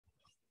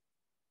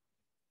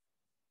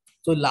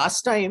So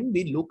last time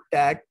we looked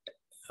at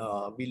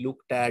how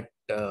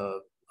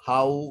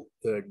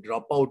the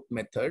dropout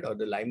method or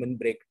the Lyman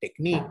break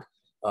technique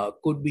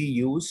could be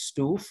used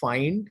to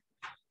find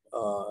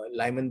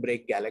Lyman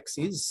break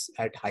galaxies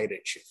at high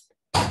redshift.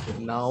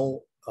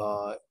 Now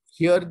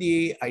here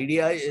the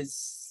idea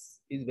is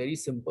very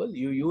simple.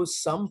 You use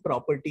some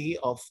property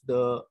of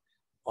the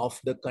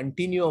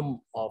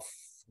continuum of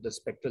the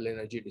spectral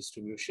energy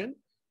distribution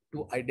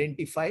to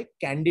identify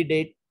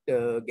candidate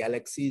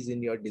galaxies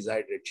in your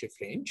desired redshift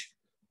range,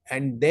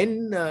 and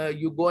then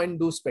you go and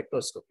do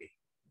spectroscopy,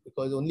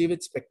 because only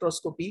with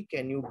spectroscopy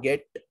can you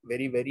get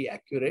very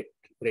accurate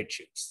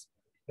redshifts,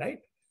 right?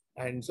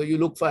 And so you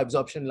look for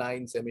absorption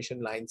lines,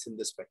 emission lines in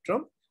the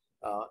spectrum,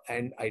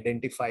 and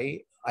identify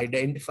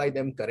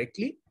them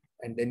correctly,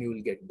 and then you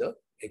will get the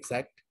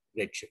exact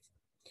redshift.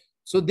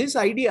 So this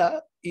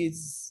idea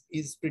is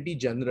pretty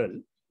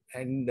general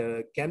and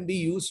can be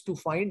used to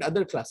find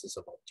other classes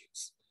of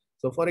objects.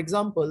 So for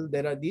example,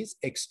 there are these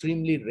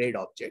extremely red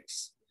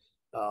objects.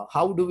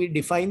 How do we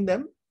define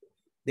them?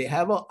 They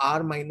have a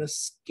R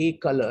minus K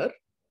color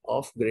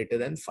of greater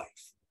than 5.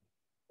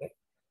 Right?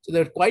 So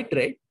they're quite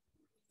red.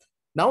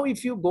 Now,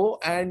 if you go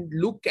and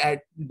look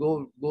at,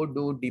 go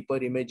do deeper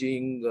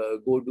imaging,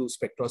 go do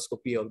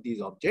spectroscopy of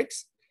these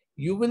objects,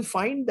 you will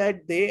find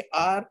that they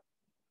are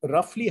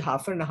roughly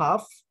half and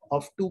half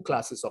of two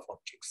classes of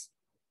objects.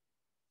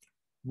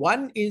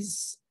 One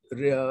is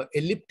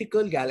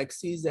elliptical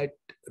galaxies at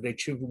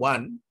redshift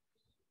 1,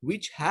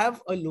 which have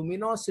a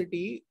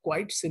luminosity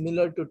quite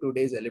similar to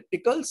today's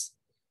ellipticals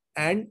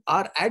and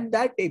are at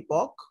that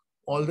epoch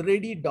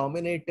already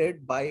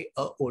dominated by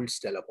an old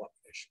stellar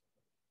population.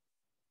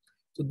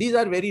 So these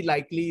are very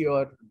likely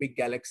your big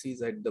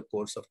galaxies at the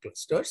cores of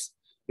clusters,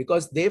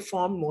 because they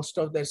formed most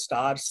of their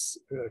stars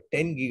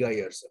 10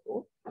 gigayears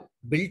ago,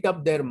 built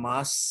up their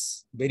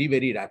mass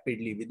very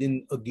rapidly.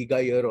 Within a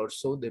gigayear or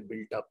so, they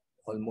built up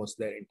almost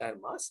their entire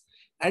mass.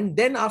 And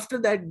then after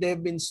that,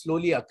 they've been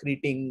slowly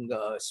accreting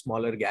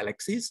smaller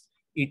galaxies,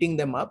 eating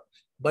them up,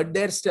 but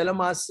their stellar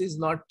mass is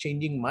not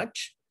changing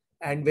much.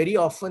 And very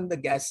often the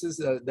gases,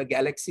 the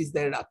galaxies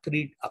that are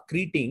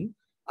accreting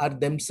are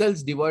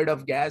themselves devoid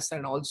of gas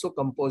and also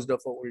composed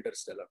of an older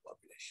stellar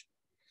population.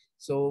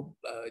 So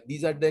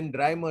these are then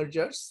dry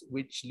mergers,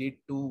 which lead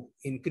to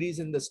increase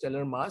in the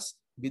stellar mass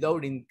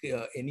without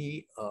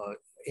any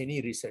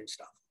recent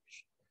star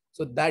formation.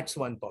 So that's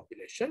one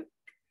population.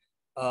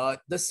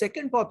 The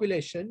second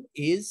population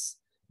is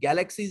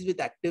galaxies with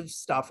active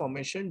star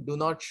formation do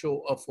not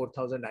show a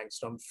 4000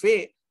 angstrom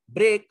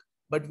break,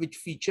 but which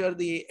feature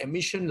the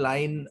emission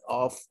line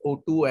of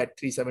O2 at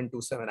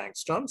 3727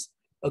 angstroms,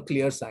 a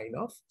clear sign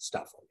of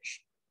star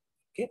formation.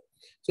 Okay,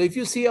 so if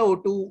you see a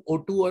O2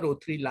 or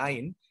O3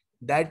 line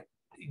that,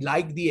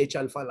 like the H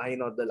alpha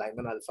line or the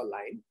Lyman alpha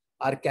line,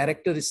 are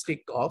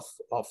characteristic of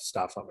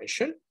star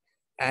formation,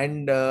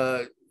 and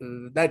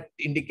that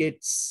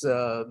indicates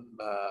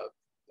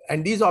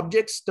and these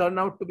objects turn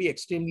out to be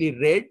extremely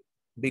red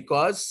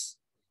because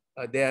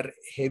they are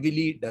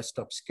heavily dust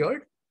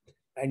obscured.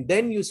 And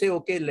then you say,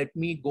 okay, let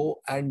me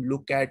go and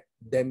look at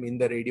them in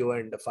the radio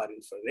and the far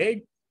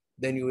infrared.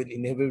 Then you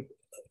will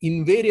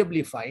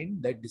invariably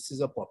find that this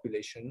is a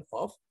population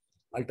of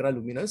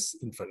ultraluminous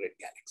infrared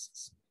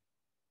galaxies.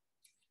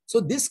 So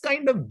this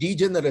kind of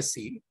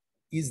degeneracy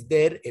is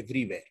there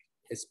everywhere,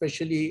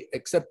 especially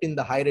except in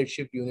the high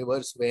redshift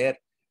universe where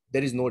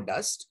there is no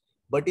dust.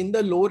 But in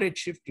the low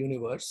redshift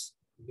universe,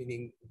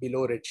 meaning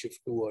below redshift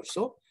 2 or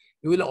so,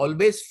 you will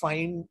always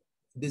find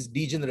this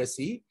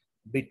degeneracy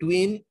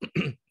between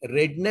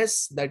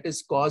redness that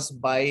is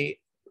caused by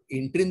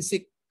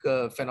intrinsic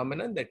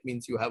phenomenon. That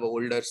means you have an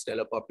older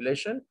stellar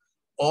population,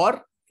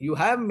 or you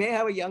may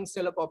have a young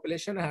stellar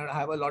population and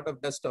have a lot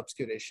of dust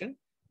obscuration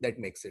that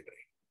makes it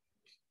red.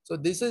 So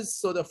this is,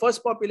 so the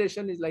first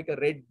population is like a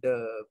red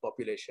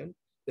population.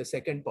 The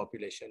second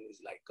population is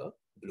like a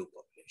blue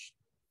population.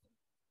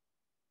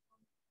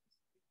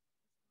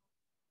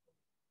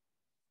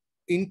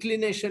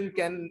 Inclination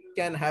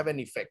can have an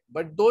effect,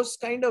 but those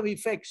kind of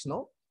effects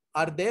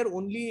are there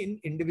only in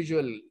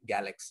individual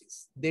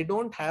galaxies. They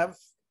don't have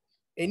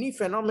any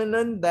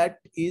phenomenon that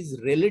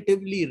is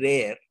relatively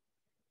rare,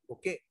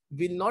 okay,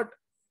 will not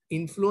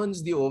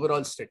influence the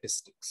overall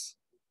statistics.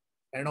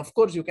 And of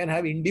course, you can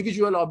have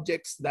individual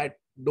objects that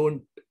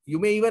don't, you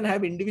may even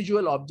have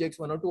individual objects,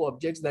 1 or 2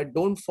 objects that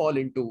don't fall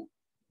into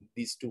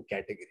these two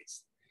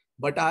categories,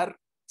 but are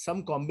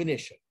some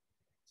combination.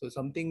 So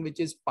something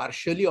which is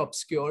partially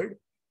obscured,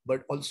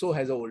 but also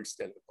has an old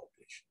stellar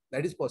population.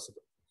 That is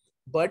possible.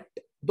 But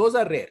those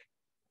are rare.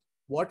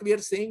 What we are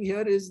saying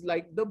here is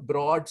like the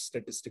broad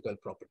statistical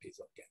properties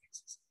of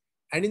galaxies.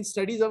 And in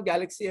studies of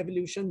galaxy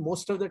evolution,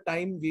 most of the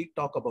time we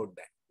talk about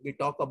that. We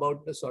talk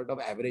about the sort of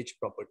average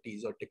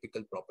properties or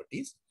typical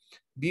properties.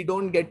 We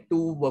don't get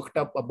too worked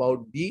up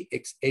about the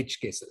edge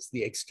cases,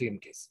 the extreme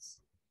cases.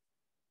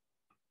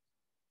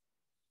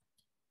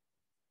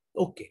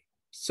 Okay,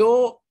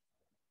 so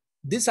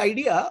this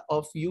idea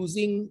of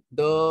using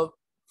the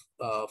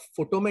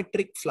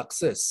photometric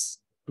fluxes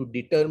to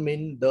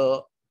determine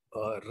the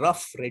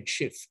rough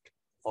redshift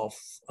of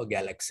a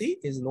galaxy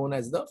is known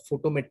as the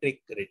photometric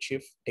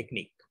redshift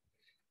technique.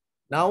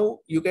 Now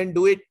you can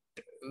do it.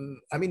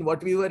 I mean,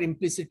 what we were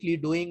implicitly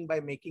doing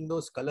by making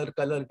those color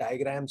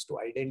diagrams to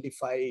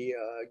identify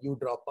U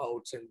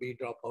dropouts and B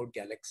dropout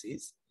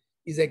galaxies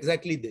is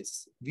exactly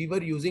this. We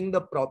were using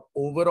the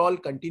overall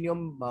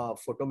continuum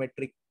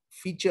photometric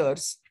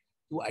features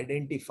to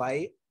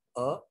identify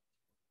a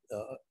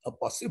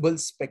possible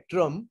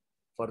spectrum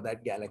for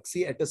that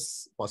galaxy at a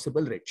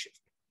possible redshift.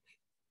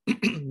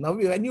 Now,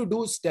 when you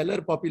do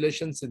stellar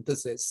population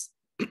synthesis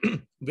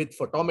with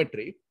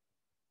photometry,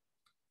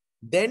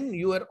 then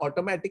you are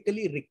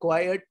automatically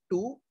required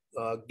to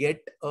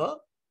get a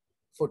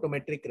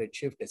photometric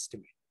redshift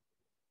estimate,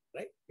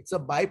 right? It's a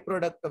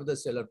byproduct of the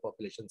stellar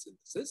population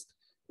synthesis,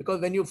 because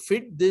when you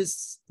fit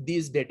these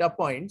data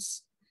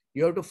points,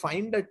 you have to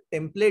find a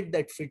template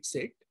that fits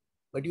it,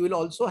 but you will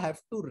also have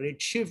to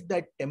redshift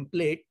that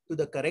template to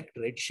the correct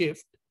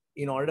redshift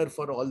in order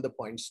for all the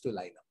points to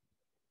line up,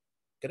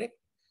 correct?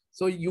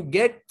 So you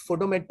get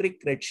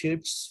photometric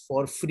redshifts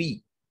for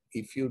free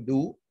if you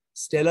do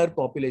stellar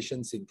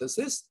population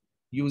synthesis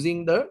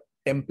using the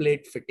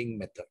template fitting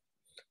method.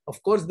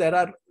 Of course, there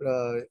are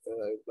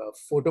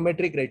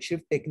photometric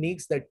redshift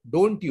techniques that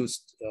don't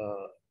use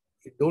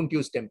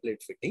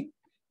template fitting,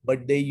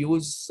 but they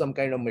use some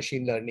kind of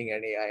machine learning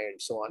and AI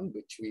and so on,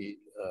 which we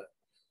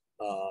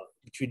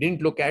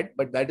didn't look at,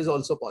 but that is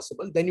also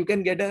possible. Then you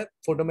can get a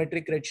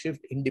photometric redshift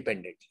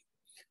independently.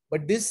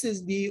 But this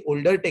is the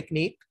older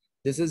technique.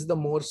 This is the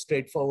more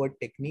straightforward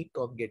technique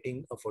of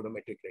getting a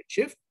photometric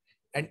redshift.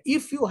 And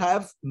if you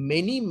have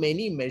many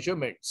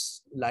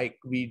measurements like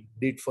we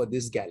did for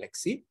this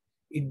galaxy,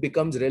 it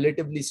becomes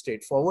relatively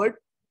straightforward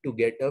to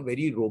get a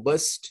very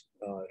robust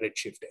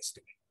redshift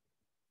estimate.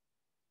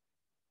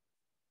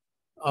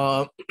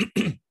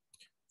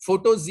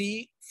 Photo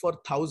Z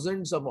for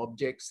thousands of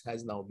objects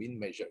has now been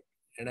measured.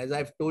 And as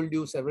I've told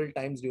you several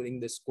times during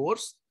this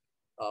course,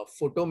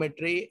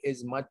 photometry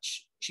is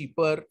much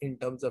cheaper in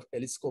terms of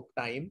telescope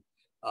time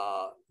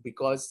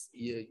because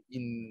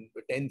in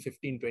 10,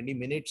 15, 20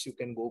 minutes, you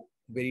can go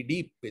very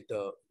deep with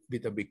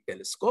a big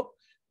telescope.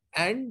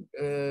 And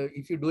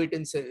if you do it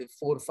in say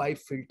 4 or 5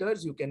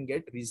 filters, you can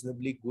get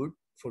reasonably good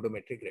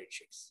photometric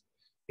redshifts.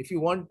 If you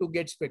want to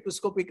get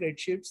spectroscopic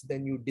redshifts,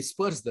 then you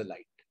disperse the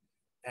light.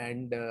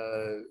 And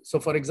so,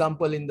 for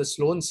example, in the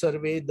Sloan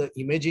survey, the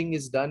imaging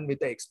is done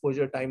with an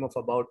exposure time of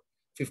about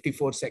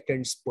 54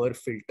 seconds per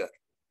filter.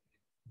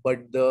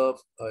 But the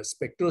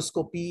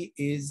spectroscopy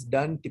is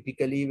done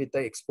typically with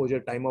an exposure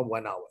time of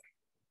 1 hour.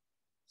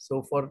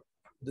 So for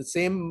the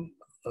same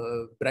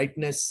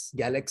brightness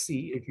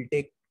galaxy, it will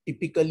take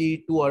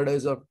typically 2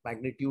 orders of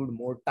magnitude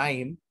more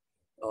time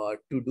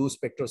to do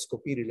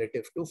spectroscopy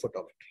relative to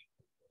photometry.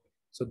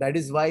 So that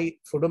is why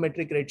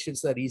photometric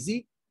redshifts are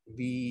easy.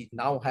 We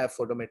now have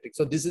photometric.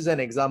 So this is an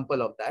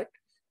example of that.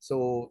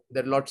 So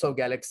there are lots of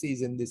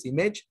galaxies in this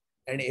image,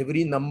 and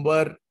every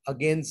number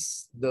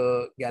against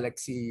the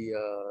galaxy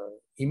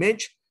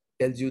image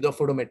tells you the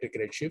photometric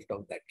redshift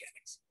of that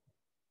galaxy.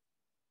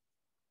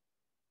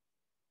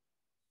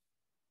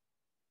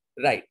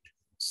 Right.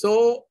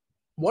 So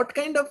what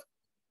kind of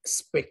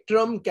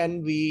spectrum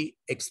can we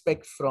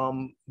expect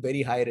from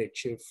very high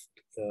redshift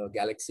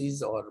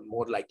galaxies, or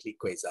more likely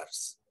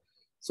quasars?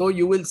 So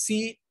you will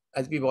see,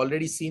 as we've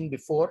already seen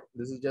before,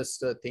 this is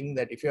just a thing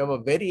that if you have a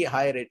very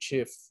high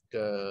redshift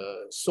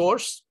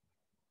source,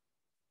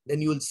 then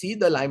you will see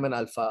the Lyman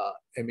alpha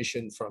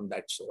emission from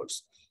that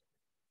source.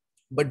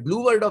 But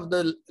blueward of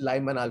the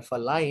Lyman alpha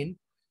line,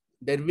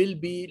 there will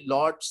be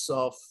lots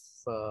of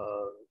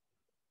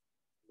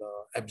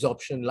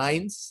absorption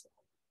lines,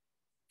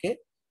 okay,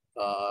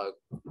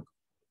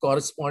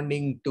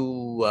 corresponding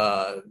to,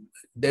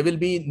 there will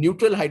be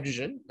neutral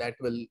hydrogen that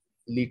will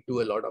lead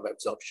to a lot of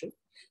absorption.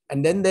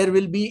 And then there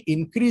will be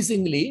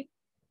increasingly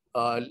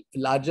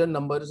larger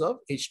numbers of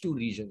H2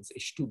 regions,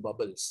 H2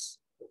 bubbles,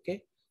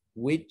 okay,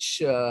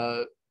 which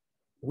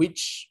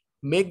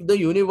make the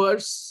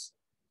universe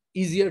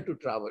easier to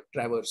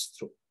traverse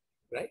through,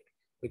 right?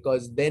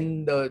 Because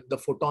then the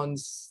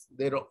photons,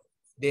 they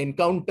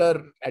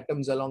encounter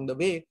atoms along the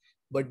way,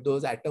 but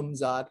those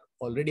atoms are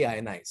already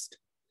ionized.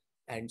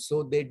 And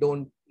so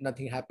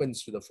nothing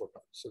happens to the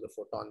photons. So the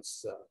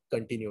photons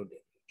continue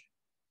there.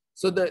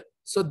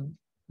 So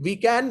we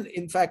can,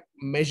 in fact,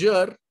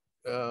 measure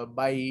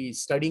by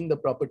studying the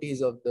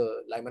properties of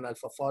the Lyman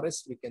alpha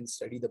forest, we can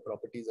study the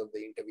properties of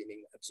the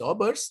intervening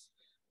absorbers.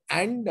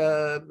 And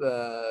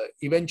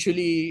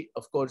eventually,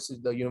 of course,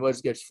 the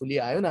universe gets fully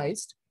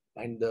ionized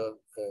and the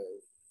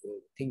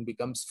thing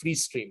becomes free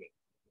streaming.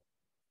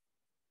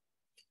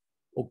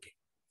 Okay.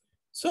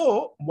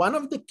 So one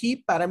of the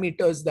key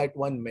parameters that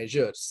one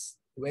measures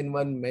when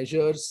one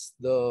measures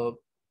the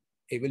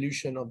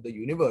evolution of the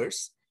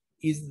universe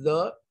is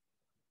the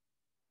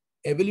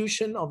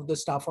evolution of the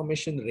star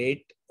formation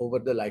rate over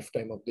the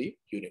lifetime of the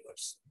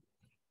universe.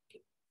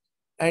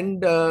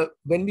 And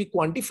when we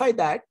quantify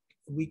that,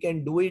 we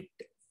can do it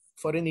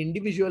for an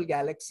individual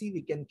galaxy.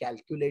 We can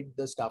calculate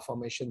the star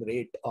formation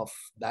rate of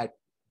that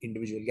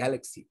individual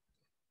galaxy.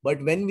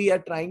 But when we are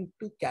trying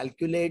to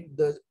calculate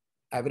the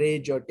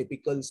average or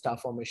typical star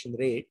formation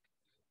rate,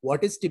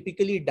 what is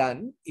typically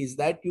done is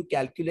that you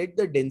calculate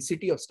the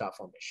density of star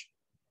formation.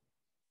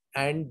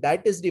 And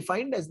that is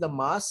defined as the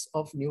mass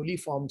of newly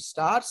formed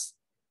stars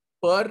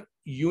per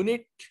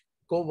unit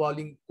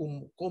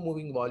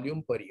co-moving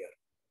volume per year,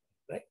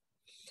 right?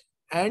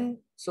 And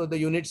so the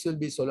units will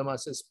be solar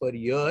masses per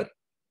year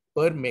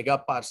per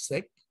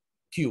megaparsec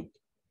cube.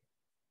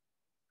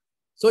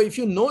 So if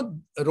you know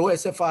rho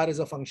SFR is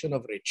a function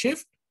of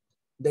redshift,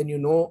 then you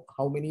know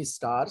how many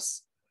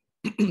stars,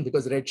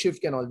 because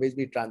redshift can always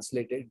be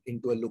translated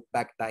into a look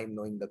back time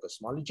knowing the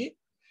cosmology.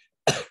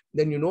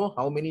 Then you know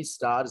how many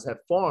stars have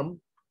formed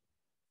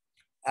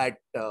at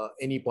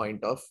any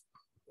point of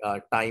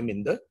time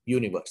in the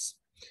universe.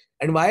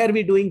 And why are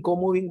we doing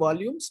co-moving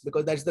volumes?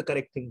 Because that's the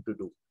correct thing to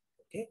do.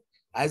 Okay,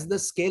 as the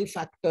scale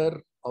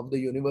factor of the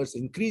universe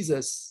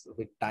increases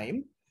with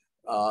time,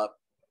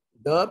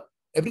 the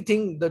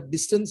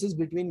distances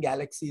between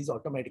galaxies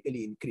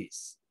automatically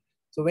increase.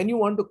 So when you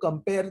want to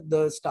compare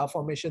the star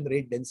formation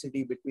rate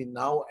density between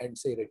now and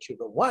say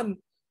redshift of 1,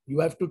 you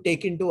have to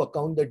take into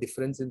account the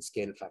difference in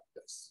scale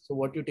factors. So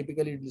what you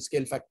typically do, the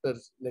scale factor,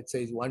 let's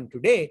say, is 1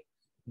 today,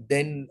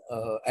 then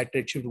at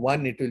redshift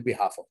 1, it will be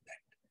half of that.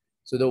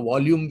 So the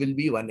volume will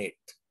be 1/8.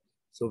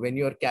 So when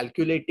you are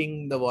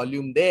calculating the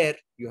volume there,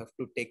 you have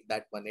to take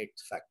that 1/8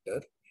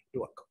 factor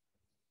into account.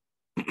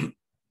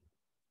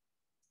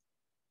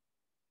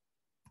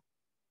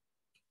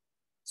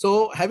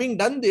 So having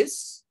done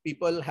this,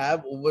 people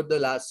have over the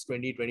last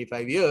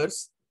 20-25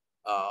 years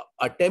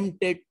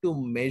attempted to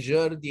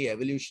measure the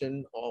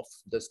evolution of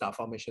the star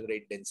formation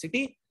rate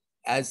density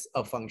as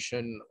a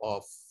function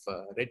of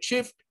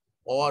redshift,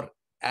 or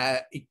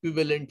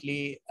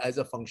equivalently as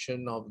a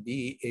function of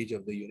the age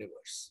of the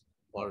universe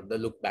or the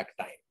look back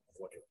time,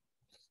 whatever,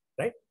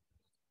 right?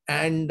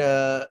 And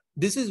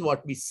this is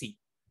what we see.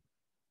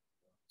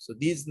 So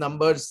these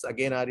numbers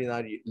again are in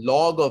our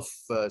log of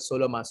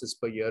solar masses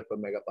per year per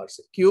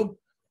megaparsec cube.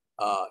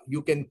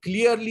 You can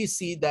clearly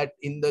see that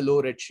in the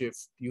low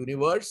redshift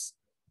universe,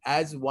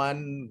 as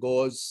one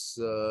goes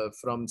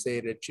from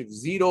say redshift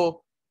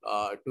 0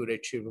 to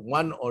redshift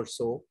 1 or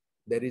so,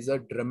 there is a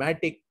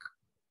dramatic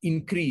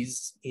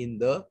increase in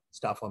the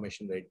star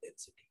formation rate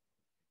density.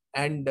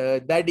 And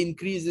that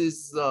increase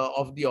is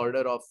of the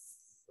order of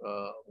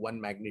 1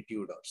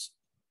 magnitude or so.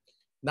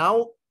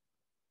 Now,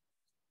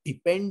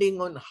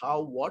 depending on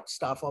what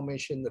star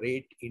formation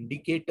rate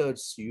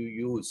indicators you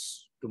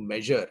use to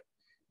measure,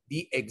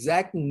 the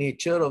exact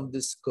nature of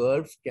this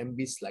curve can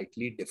be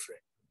slightly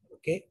different.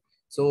 Okay,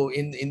 so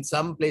in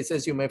some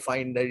places you may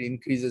find that it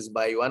increases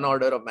by 1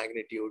 order of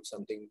magnitude,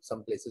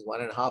 some places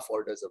 1.5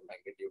 orders of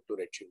magnitude to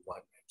redshift 1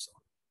 and so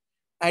on.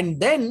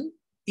 And then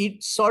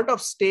it sort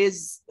of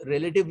stays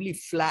relatively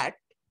flat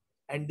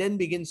and then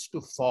begins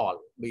to fall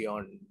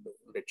beyond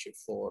redshift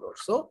 4 or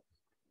so.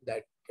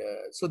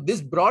 So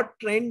this broad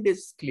trend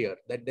is clear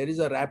that there is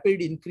a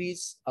rapid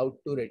increase out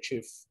to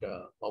redshift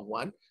of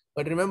 1.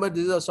 But remember,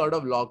 this is a sort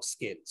of log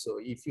scale. So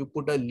if you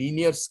put a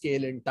linear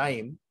scale in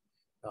time,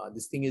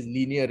 this thing is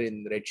linear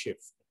in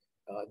redshift.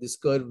 This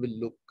curve will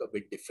look a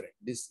bit different.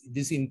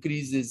 This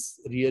increase is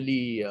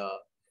really,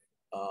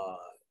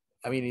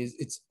 I mean,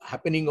 it's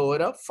happening over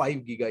a 5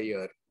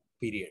 giga-year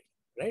period,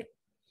 right?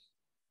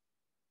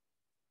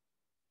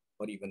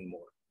 Or even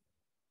more.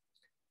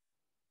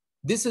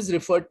 This is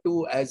referred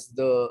to as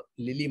the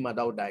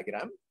Lilly-Maddow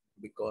diagram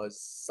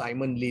because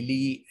Simon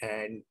Lilly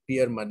and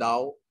Pierre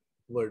Maddow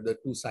were the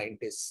two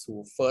scientists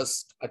who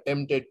first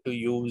attempted to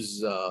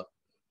use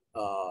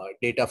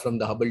data from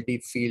the Hubble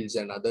deep fields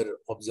and other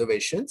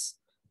observations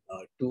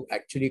to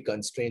actually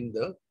constrain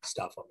the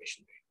star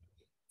formation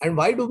rate. And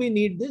why do we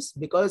need this?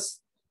 Because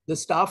the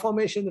star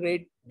formation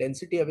rate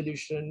density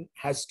evolution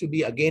has to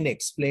be again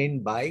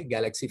explained by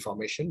galaxy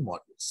formation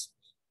models.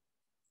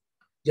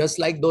 Just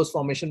like those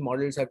formation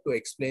models have to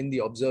explain the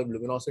observed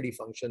luminosity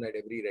function at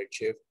every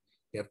redshift,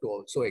 they have to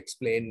also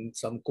explain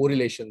some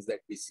correlations that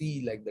we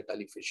see, like the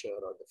Tully-Fisher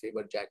or the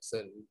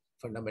Faber-Jackson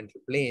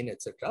fundamental plane,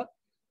 etc.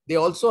 They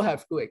also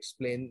have to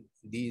explain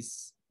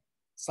these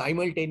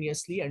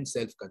simultaneously and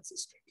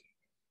self-consistently.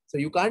 So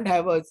you can't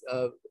have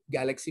a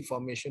galaxy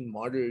formation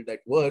model that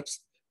works,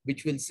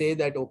 which will say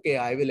that, okay,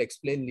 I will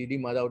explain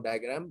Lilly-Maddow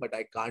diagram, but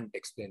I can't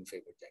explain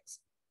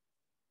Faber-Jackson,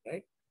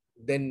 right?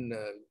 Then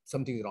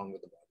something's wrong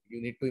with the model.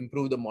 You need to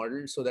improve the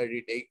model so that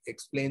it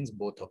explains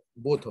both of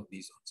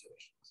these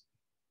observations.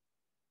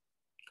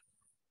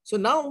 So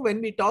now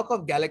when we talk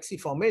of galaxy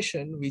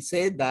formation, we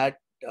say that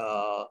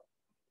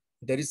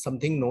there is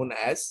something known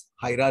as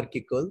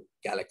hierarchical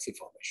galaxy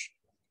formation.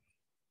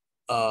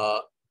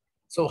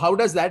 So how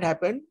does that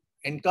happen?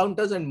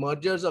 Encounters and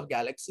mergers of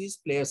galaxies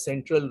play a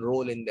central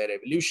role in their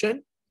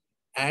evolution.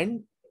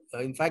 And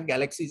in fact,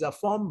 galaxies are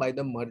formed by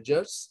the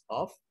mergers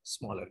of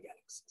smaller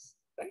galaxies,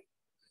 right?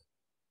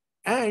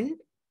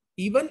 And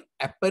even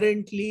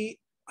apparently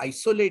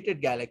isolated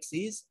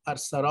galaxies are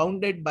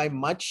surrounded by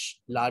much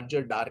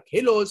larger dark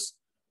halos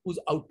whose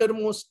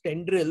outermost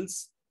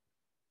tendrils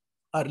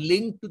are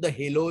linked to the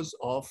halos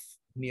of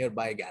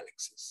nearby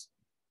galaxies.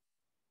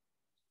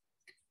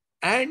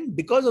 And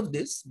because of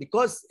this,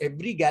 because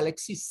every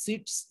galaxy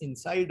sits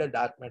inside a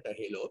dark matter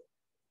halo,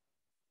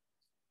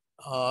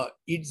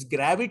 its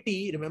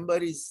gravity, remember,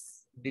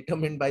 is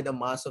determined by the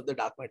mass of the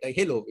dark matter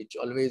halo, which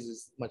always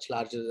is much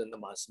larger than the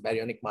mass,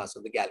 baryonic mass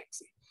of the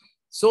galaxy.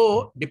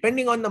 So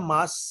depending on the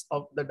mass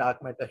of the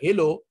dark matter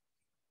halo,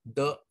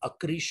 the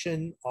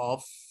accretion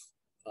of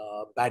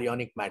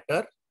baryonic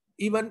matter,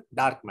 even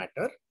dark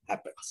matter,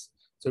 happens.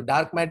 So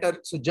dark matter,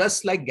 so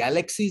just like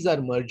galaxies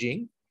are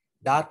merging,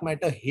 dark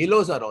matter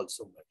halos are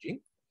also merging.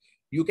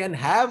 You can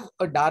have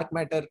a dark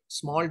matter,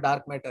 small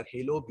dark matter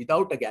halo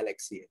without a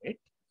galaxy in it,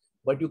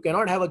 but you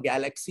cannot have a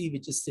galaxy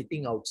which is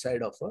sitting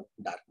outside of a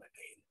dark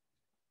matter halo.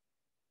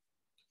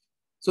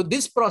 So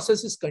this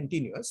process is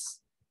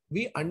continuous.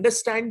 We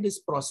understand this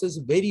process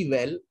very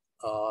well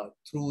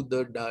through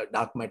the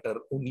dark matter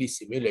only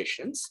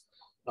simulations,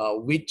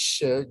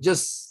 which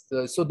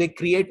so they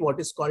create what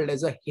is called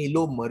as a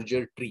halo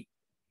merger tree.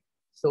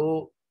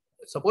 So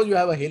suppose you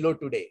have a halo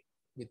today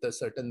with a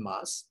certain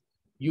mass,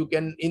 you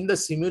can in the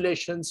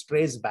simulations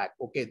trace back,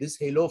 okay, this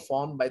halo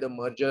formed by the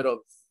merger of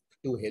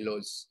two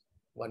halos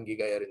 1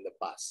 gigayear in the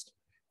past.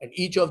 And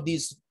each of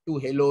these two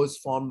halos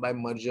formed by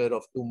merger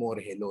of two more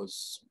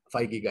halos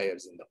 5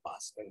 gigayears in the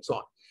past, and so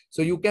on.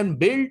 So you can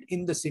build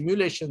in the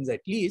simulations,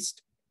 at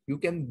least, you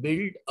can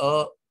build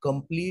a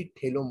complete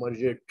halo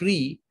merger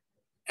tree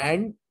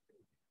and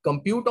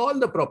compute all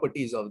the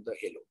properties of the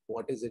halo.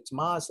 What is its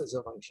mass as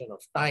a function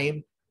of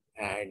time,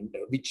 and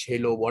which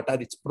halo, what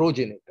are its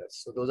progenitors.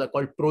 So those are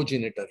called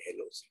progenitor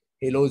halos,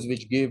 halos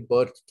which give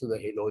birth to the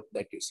halo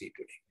that you see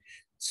today.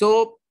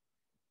 So,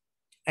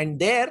 and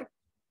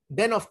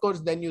then of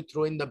course, then you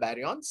throw in the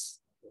baryons,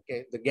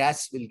 okay, the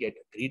gas will get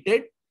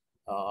accreted,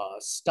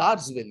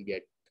 stars will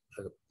get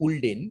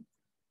pulled in,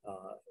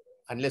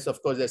 unless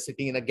of course they're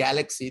sitting in a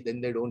galaxy,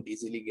 then they don't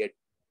easily get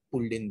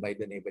pulled in by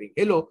the neighboring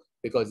halo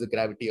because the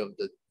gravity of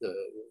the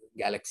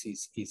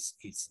galaxies is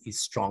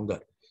stronger.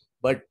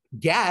 But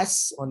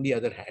gas, on the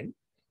other hand,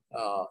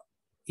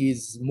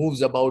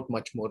 moves about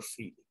much more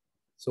freely.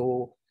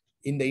 So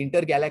in the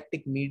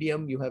intergalactic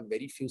medium, you have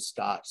very few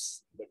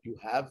stars, but you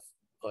have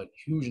a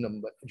huge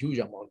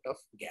amount of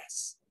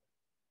gas.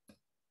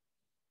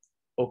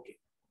 Okay.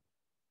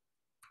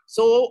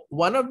 So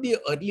one of the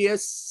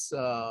earliest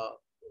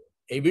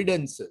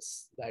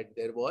evidences that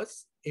there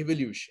was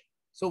evolution.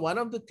 So one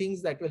of the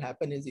things that will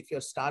happen is if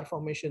your star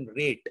formation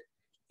rate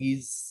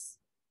is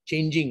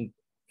changing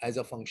as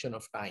a function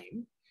of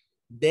time,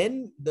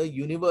 then the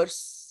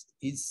universe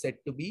is said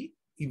to be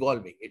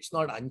evolving. It's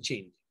not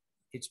unchanged.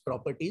 Its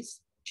properties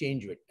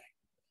change with time.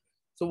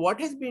 So what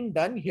has been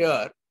done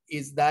here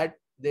is that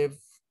they've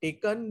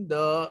taken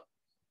the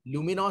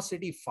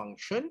luminosity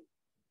function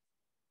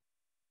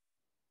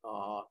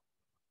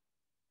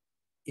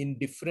in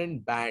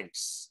different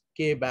bands,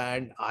 K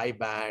band, I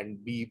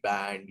band, B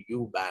band,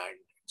 U band,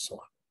 and so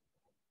on.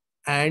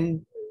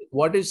 And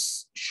what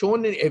is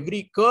shown in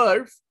every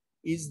curve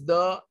is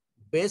the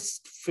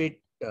best fit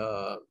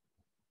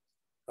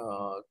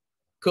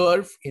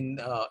curve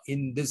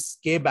in this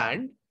K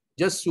band,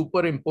 just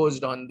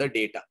superimposed on the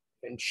data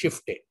and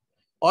shifted.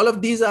 All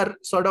of these are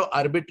sort of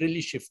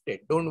arbitrarily shifted.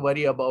 Don't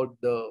worry about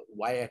the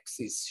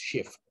y-axis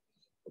shift,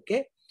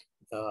 okay?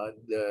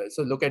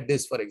 So look at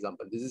this, for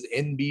example. This is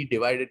NB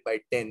divided by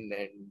 10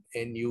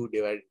 and NU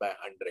divided by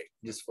 100,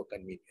 just for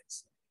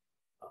convenience.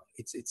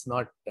 It's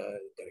not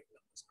correct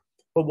numbers.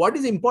 But what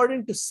is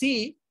important to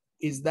see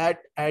is that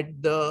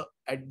at the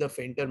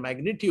fainter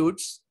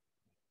magnitudes,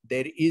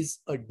 there is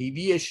a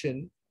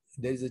deviation.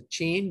 There is a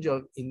change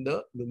in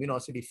the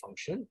luminosity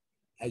function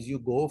as you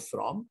go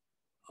from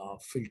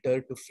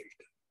filter to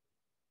filter.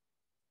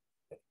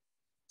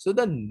 So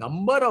the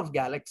number of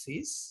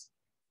galaxies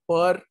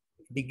per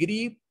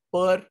degree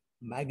per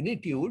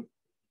magnitude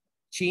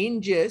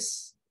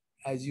changes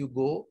as you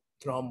go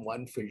from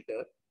one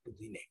filter to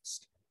the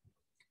next.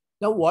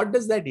 Now, what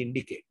does that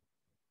indicate?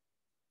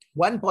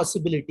 One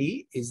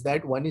possibility is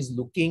that one is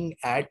looking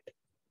at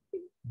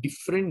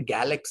different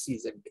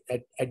galaxies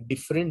at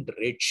different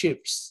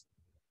redshifts,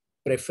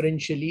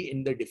 preferentially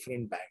in the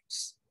different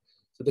bands.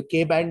 So the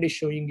K band is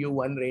showing you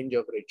one range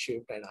of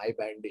redshift and I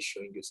band is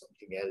showing you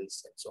something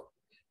else, and so on,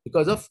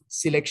 because of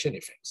selection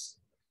effects.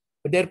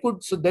 But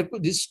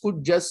this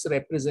could just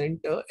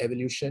represent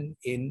evolution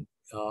in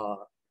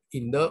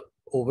the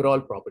overall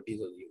properties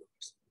of the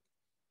universe.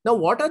 Now,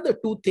 what are the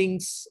two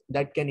things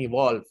that can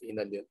evolve in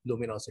a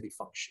luminosity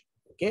function?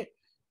 Okay,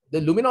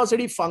 the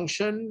luminosity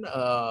function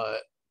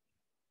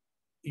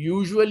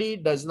usually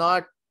does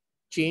not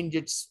change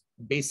its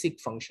basic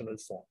functional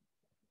form,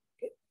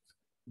 okay?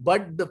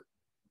 But the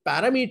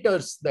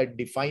parameters that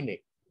define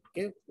it,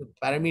 okay, the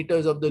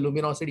parameters of the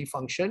luminosity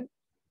function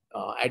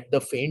at the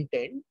faint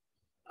end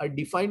are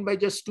defined by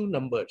just two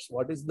numbers.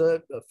 What is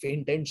the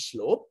faint end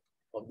slope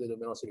of the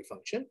luminosity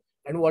function,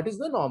 and what is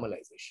the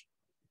normalization,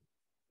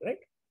 right?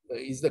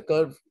 Is the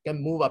curve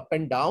can move up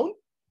and down,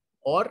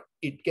 or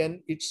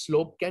its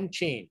slope can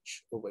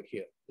change over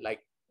here.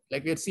 Like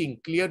we're seeing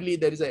clearly,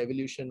 there is an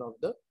evolution of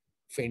the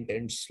faint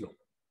end slope.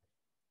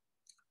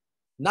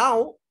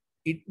 Now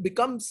it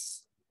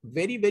becomes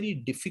very, very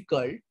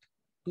difficult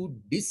to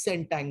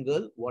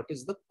disentangle what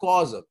is the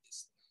cause of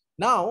this.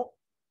 Now,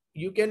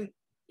 you can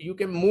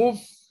move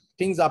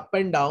things up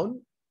and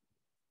down.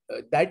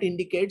 That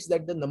indicates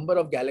that the number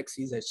of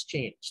galaxies has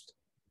changed.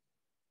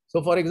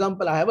 So for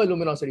example, I have a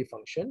luminosity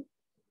function,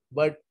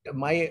 but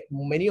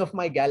many of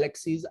my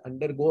galaxies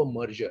undergo a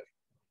merger,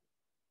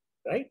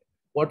 right?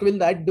 What will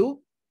that do?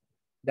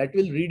 That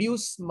will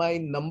reduce my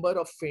number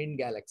of faint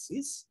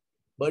galaxies,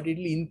 but it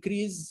will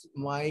increase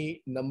my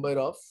number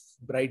of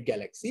bright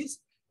galaxies,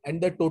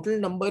 and the total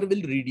number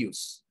will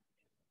reduce.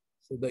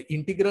 So the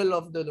integral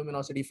of the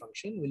luminosity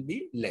function will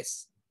be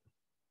less.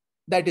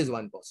 That is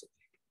one possibility.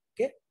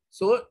 Okay.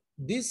 So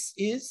this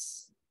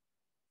is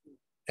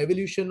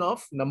evolution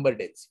of number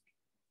density.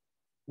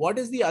 What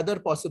is the other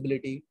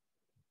possibility?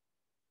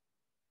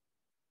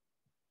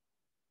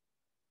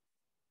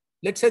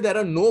 Let's say there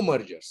are no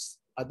mergers,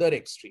 other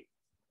extreme.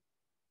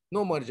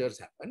 No mergers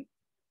happen,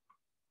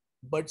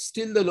 but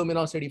still the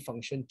luminosity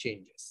function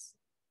changes.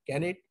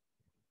 Can it?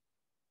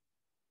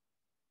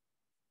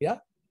 Yeah.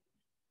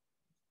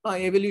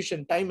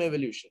 Evolution, time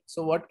evolution.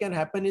 So what can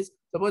happen is,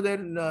 suppose there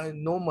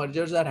no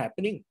mergers are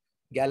happening,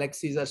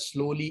 galaxies are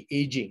slowly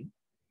aging,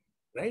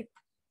 right?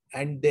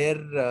 And their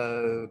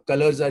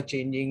colors are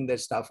changing, their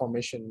star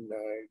formation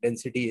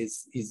density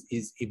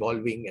is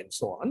evolving and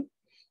so on.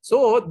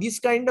 So these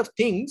kind of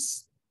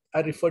things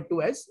are referred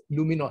to as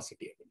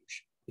luminosity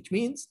evolution, which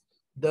means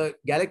the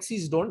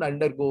galaxies don't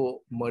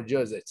undergo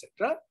mergers,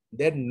 etc.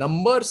 Their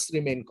numbers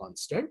remain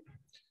constant,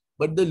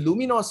 but the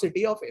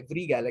luminosity of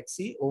every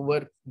galaxy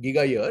over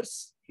giga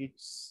years, it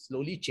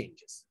slowly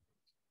changes.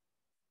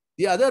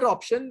 The other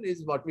option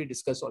is what we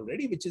discussed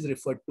already, which is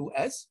referred to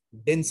as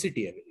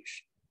density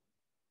evolution.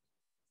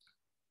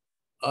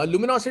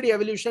 Luminosity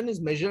evolution is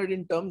measured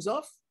in terms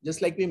of,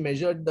 just like we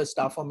measured the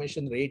star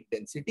formation rate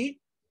density,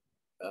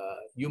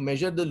 you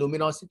measure the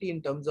luminosity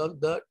in terms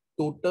of the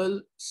total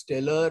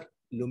stellar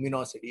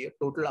luminosity, a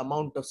total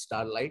amount of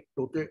starlight,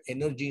 total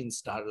energy in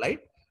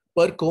starlight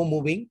per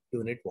co-moving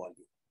unit volume,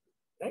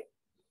 right?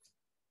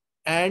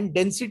 And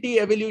density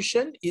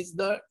evolution is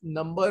the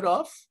number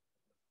of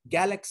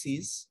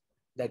galaxies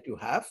that you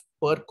have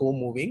per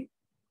co-moving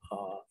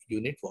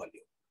unit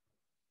volume.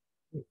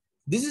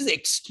 This is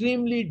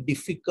extremely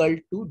difficult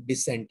to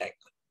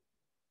disentangle,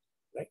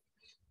 right?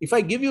 If I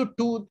give you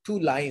two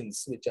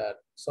lines which are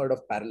sort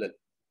of parallel,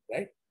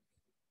 right?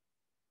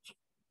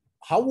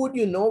 How would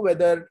you know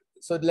whether,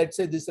 so let's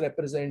say this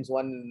represents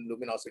one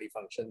luminosity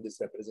function, this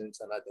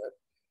represents another.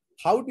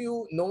 How do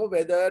you know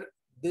whether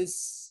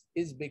this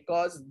is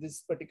because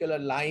this particular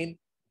line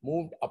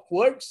moved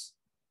upwards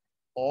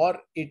or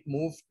it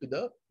moved to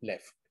the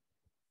left?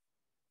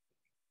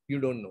 You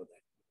don't know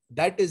that.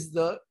 That is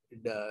the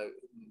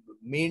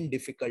main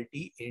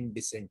difficulty in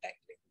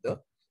disentangling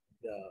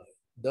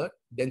the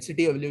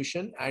density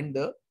evolution and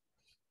the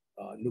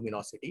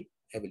luminosity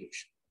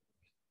evolution.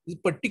 It's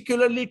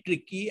particularly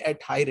tricky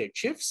at high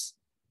redshifts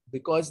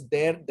because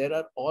there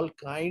are all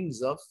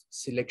kinds of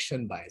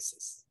selection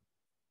biases.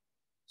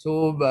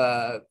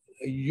 So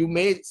you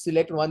may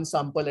select one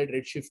sample at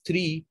redshift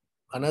 3,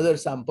 another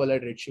sample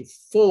at redshift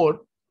 4,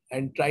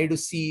 and try to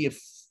see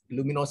if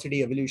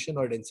luminosity evolution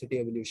or density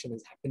evolution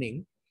is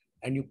happening.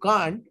 And you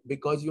can't,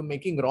 because you're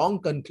making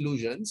wrong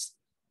conclusions,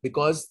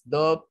 because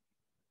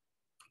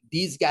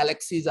these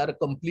galaxies are a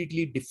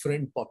completely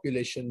different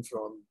population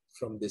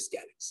from this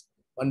galaxy.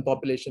 One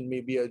population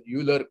may be a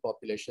Euler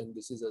population.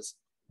 This is a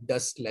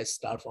dust-less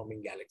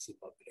star-forming galaxy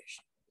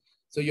population.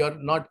 So you're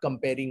not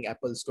comparing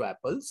apples to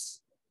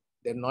apples.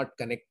 They're not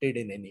connected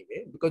in any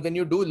way. Because when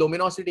you do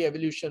luminosity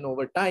evolution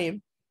over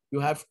time, you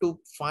have to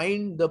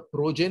find the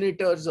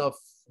progenitors of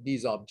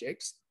these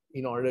objects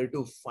in order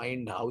to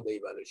find how the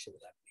evolution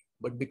is happening.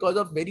 But because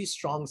of very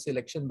strong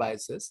selection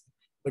biases,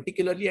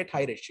 particularly at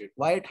high redshift.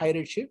 Why at high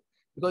redshift?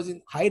 Because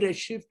in high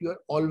redshift, you are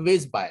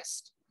always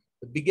biased.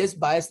 The biggest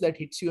bias that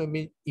hits you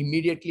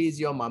immediately is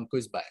your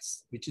Marquis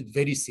bias, which is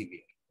very severe.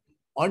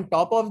 On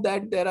top of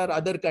that, there are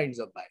other kinds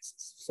of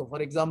biases. So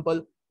for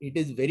example, it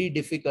is very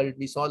difficult.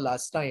 We saw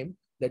last time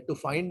that to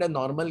find a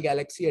normal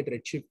galaxy at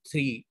redshift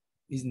 3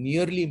 is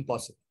nearly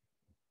impossible.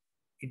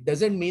 It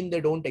doesn't mean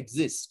they don't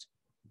exist,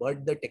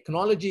 but the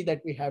technology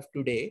that we have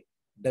today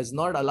does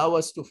not allow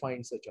us to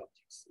find such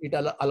objects. It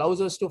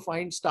allows us to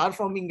find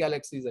star-forming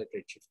galaxies at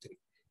redshift 3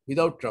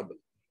 without trouble,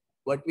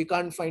 but we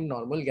can't find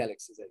normal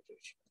galaxies at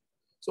redshift.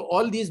 So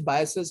all these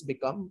biases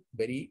become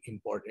very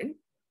important.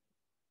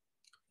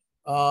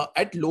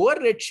 At lower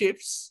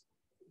redshifts,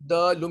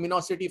 the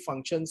luminosity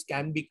functions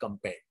can be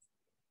compared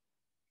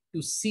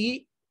to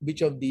see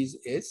which of these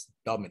is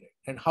dominant.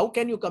 And how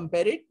can you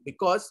compare it?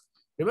 Because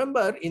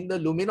remember, in the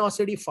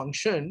luminosity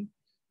function,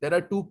 there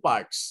are two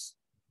parts.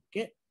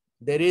 Okay,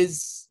 there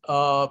is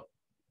a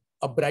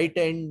bright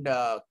end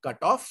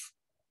cutoff,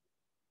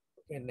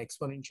 an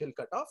exponential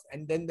cutoff,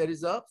 and then there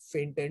is a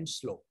faint end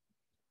slope.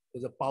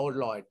 There's a power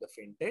law at the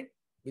faint end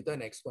with an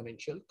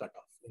exponential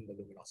cutoff in the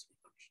luminosity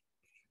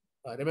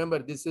function. Remember,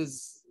 this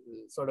is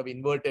sort of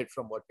inverted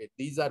from what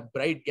these are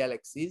bright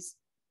galaxies.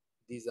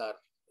 These are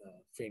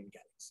faint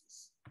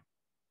galaxies.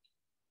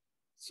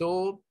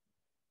 So,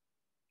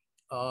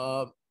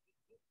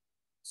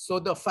 so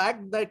the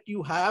fact that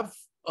you have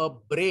a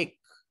break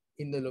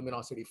in the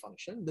luminosity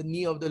function, the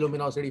knee of the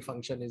luminosity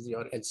function is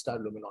your L star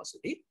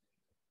luminosity,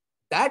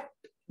 that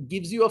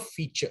gives you a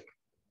feature.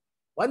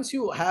 Once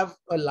you have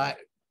a line,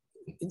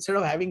 instead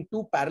of having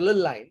two parallel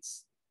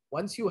lines,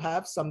 once you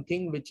have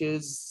something which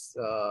is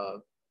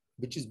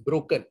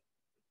broken,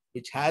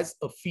 which has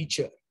a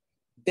feature,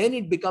 then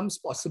it becomes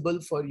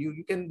possible for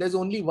you. There's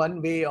only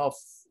one way of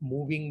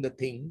moving the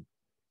thing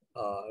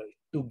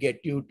to get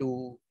you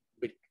to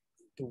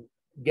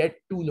get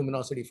two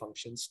luminosity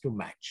functions to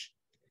match.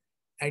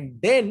 And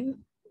then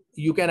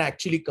you can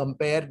actually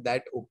compare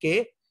that,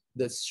 okay,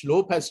 the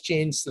slope has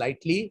changed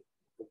slightly,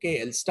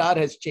 okay, L star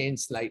has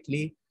changed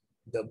slightly,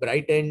 the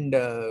bright end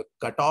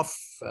cutoff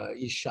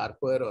is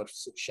sharper or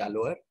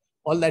shallower,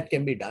 all that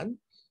can be done.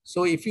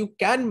 So if you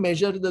can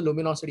measure the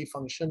luminosity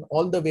function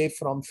all the way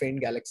from faint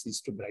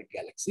galaxies to bright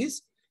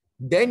galaxies,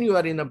 then you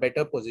are in a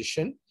better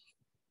position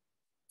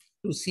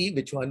to see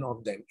which one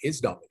of them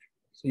is dominant.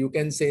 So you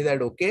can say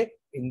that, okay,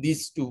 in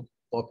these two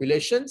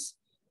populations,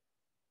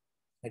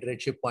 at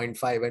redshift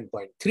 0.5 and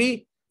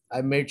 0.3,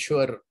 I made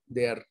sure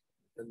they are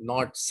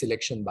not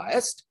selection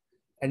biased.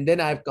 And then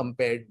I've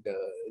compared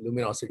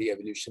luminosity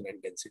evolution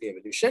and density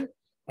evolution.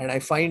 And I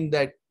find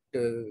that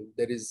there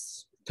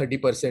is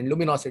 30%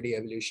 luminosity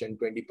evolution,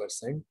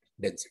 20%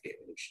 density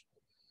evolution.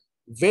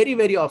 Very,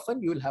 very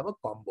often you will have a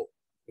combo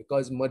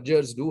because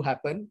mergers do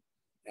happen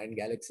and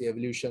galaxy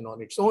evolution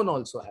on its own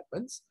also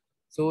happens.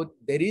 So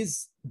there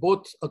is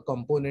both a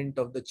component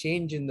of the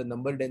change in the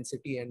number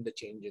density and the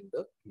change in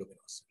the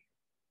luminosity.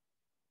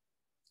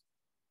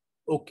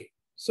 Okay,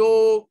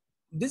 so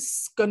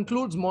this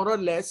concludes more or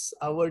less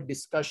our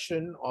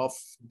discussion of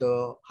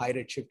the high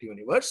redshift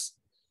universe.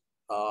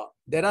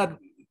 There are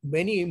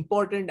many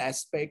important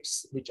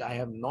aspects which I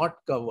have not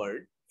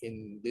covered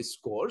in this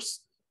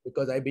course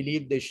because I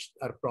believe they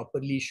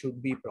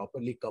should be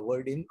properly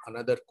covered in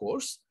another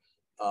course.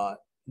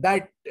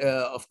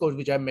 Of course,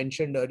 which I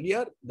mentioned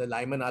earlier, the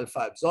Lyman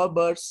alpha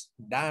absorbers,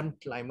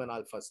 damped Lyman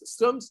alpha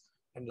systems,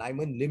 and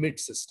Lyman limit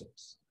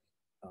systems.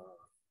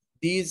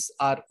 These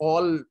are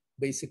all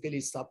basically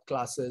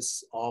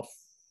subclasses of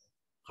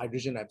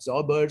hydrogen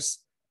absorbers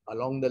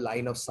along the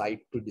line of sight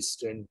to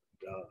distant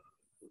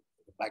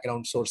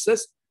background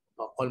sources,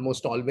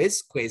 almost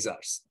always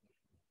quasars.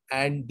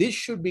 And this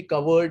should be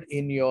covered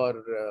in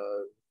your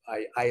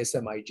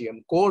ISM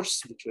IGM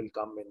course, which will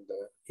come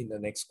in the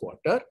next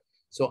quarter.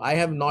 So I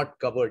have not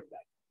covered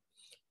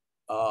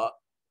that.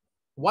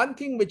 One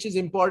thing which is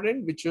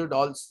important, which should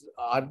also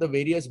are the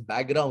various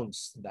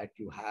backgrounds that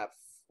you have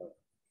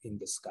in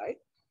the sky.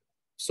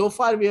 So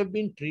far, we have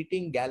been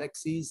treating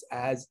galaxies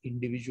as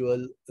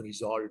individual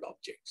resolved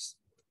objects.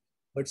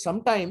 But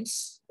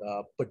sometimes,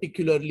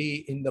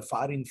 particularly in the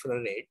far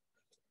infrared,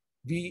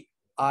 we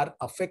are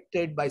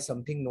affected by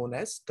something known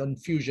as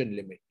confusion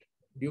limit.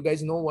 Do you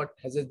guys know what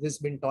has this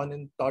been taught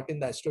in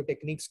the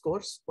astrotechnics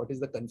course? What is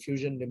the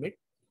confusion limit?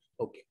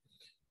 Okay.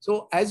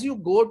 So as you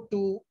go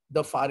to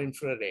the far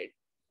infrared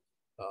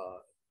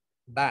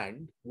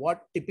band,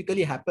 what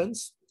typically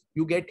happens?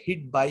 You get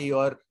hit by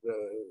your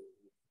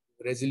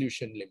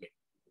resolution limit.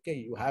 Okay,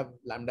 you have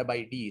lambda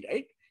by d,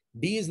 right?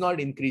 D is not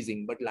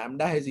increasing, but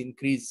lambda has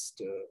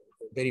increased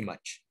very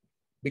much.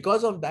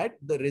 Because of that,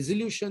 the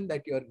resolution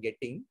that you are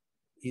getting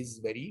is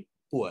very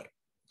poor.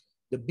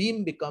 The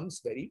beam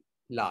becomes very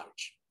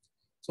large.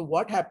 So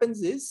what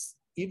happens is,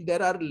 if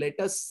there are, let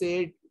us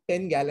say,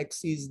 10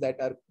 galaxies that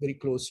are very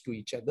close to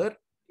each other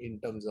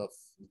in terms of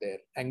their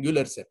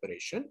angular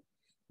separation,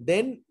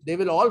 then they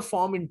will all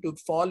fall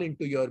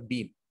into your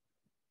beam.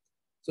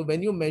 So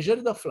when you measure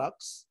the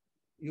flux,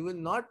 you will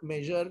not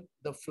measure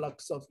the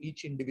flux of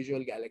each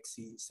individual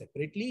galaxy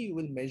separately. You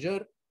will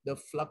measure the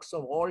flux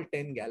of all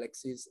 10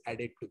 galaxies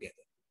added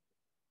together.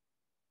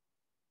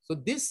 So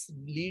this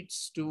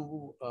leads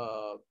to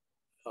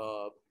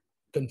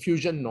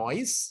confusion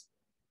noise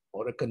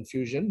or a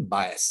confusion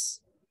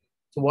bias.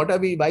 So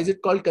why is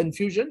it called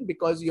confusion?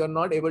 Because you are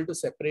not able to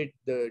separate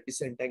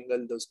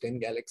disentangle those 10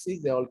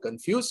 galaxies. They're all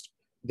confused.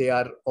 They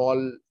are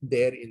all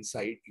there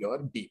inside your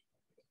beam.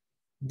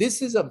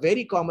 This is a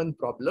very common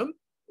problem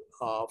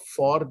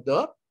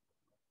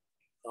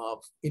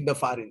in the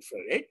far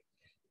infrared,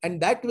 and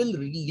that will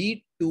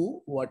lead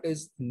to what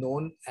is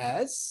known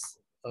as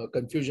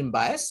confusion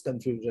bias,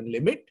 confusion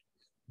limit,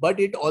 but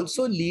it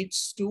also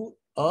leads to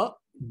a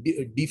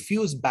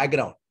diffuse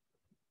background.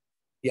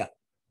 Yeah.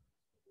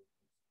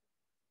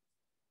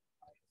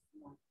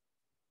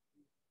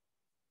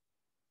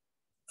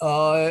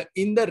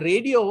 In the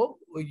radio,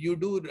 you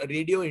do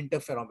radio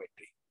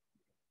interferometry.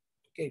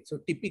 Okay, so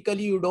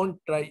typically you don't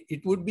try,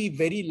 it would be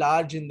very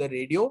large in the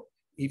radio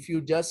if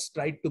you just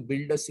try to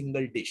build a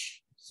single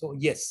dish. So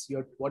yes,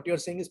 what you're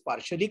saying is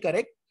partially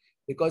correct,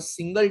 because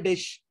single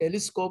dish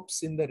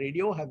telescopes in the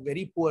radio have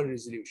very poor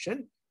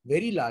resolution,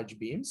 very large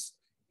beams,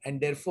 and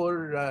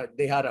therefore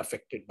they are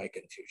affected by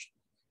confusion.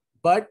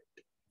 But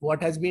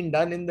what has been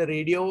done in the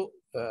radio,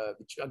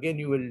 which again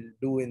you will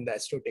do in the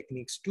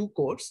Astrotechnics 2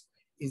 course,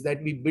 is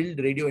that we build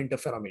radio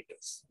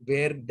interferometers,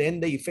 where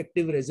then the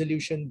effective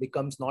resolution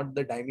becomes not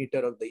the diameter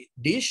of the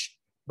dish,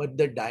 but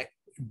the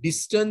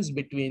distance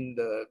between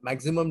the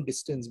maximum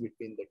distance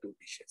between the two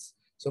dishes.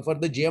 So for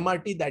the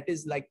GMRT, that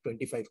is like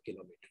 25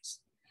 kilometers.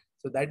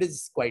 So that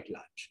is quite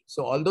large.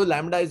 So although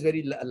lambda is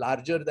very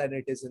larger than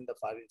it is in the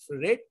far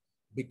infrared,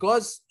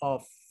 because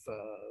of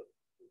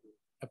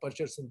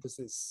aperture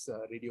synthesis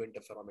radio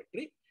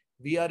interferometry,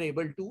 we are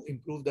able to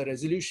improve the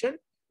resolution.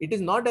 It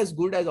is not as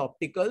good as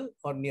optical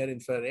or near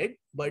infrared,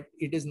 but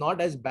it is not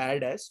as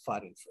bad as far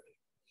infrared.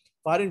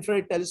 Far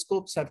infrared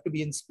telescopes have to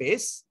be in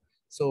space.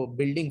 So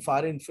building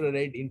far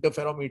infrared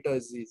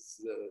interferometers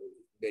is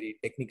very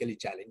technically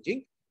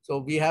challenging. So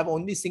we have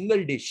only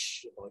single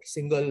dish or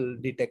single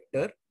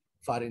detector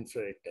far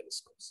infrared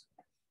telescopes.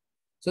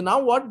 So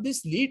now what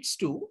this leads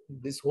to,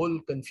 this whole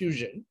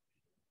confusion,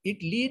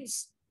 it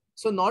leads,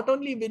 so not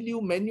only will you,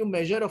 when you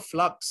measure a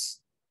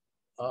flux,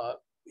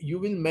 you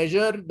will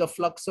measure the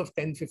flux of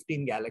 10,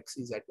 15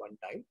 galaxies at one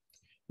time.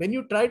 When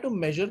you try to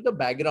measure the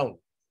background,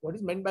 what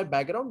is meant by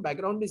background?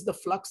 Background is the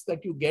flux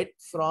that you get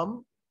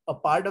from a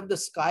part of the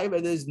sky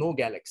where there is no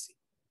galaxy.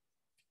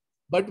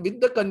 But with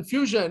the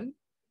confusion,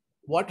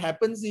 what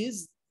happens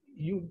is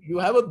you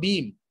have a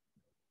beam,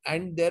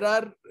 and there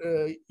are,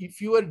 if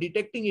you are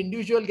detecting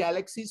individual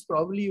galaxies,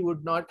 probably you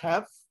would not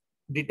have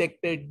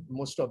detected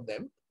most of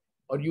them,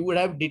 or you would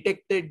have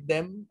detected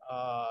them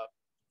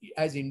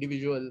as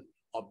individual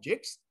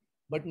objects.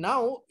 But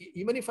now,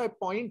 even if I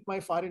point my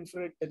far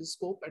infrared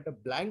telescope at a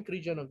blank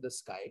region of the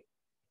sky,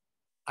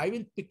 I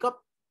will pick up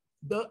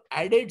the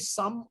added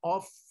sum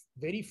of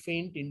very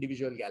faint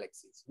individual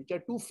galaxies, which are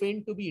too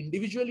faint to be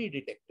individually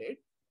detected.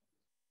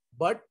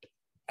 But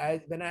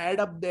when I add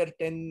up their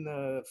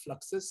 10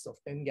 fluxes of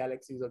 10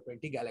 galaxies or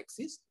 20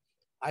 galaxies,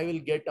 I will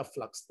get a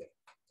flux there.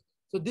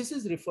 So this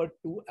is referred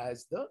to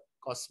as the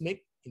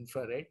cosmic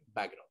infrared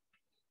background.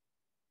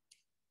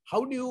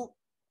 How do you,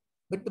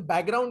 but the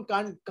background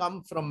can't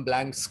come from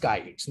blank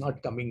sky. It's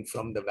not coming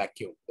from the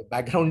vacuum. The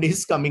background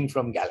is coming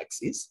from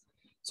galaxies.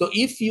 So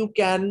if you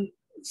can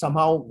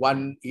somehow,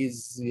 one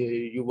is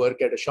you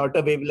work at a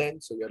shorter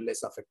wavelength, so you're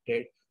less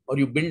affected, or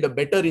you build a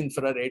better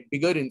infrared,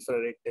 bigger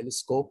infrared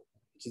telescope,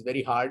 which is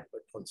very hard,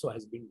 but also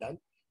has been done.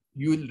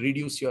 You will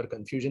reduce your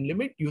confusion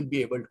limit. You will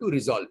be able to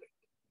resolve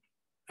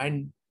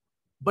it.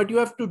 But you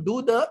have to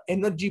do the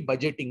energy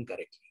budgeting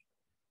correctly.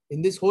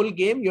 In this whole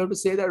game, you have to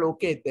say that,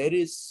 okay, there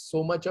is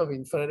so much of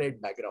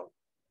infrared background.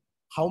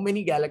 How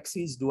many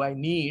galaxies do I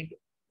need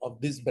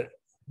of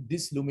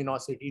this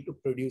luminosity to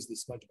produce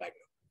this much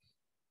background?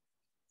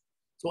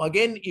 So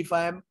again, if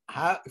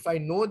I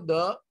know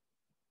the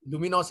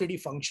luminosity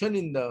function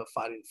in the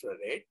far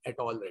infrared at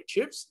all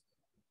redshifts,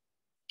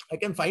 I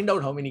can find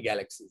out how many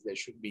galaxies there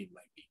should be in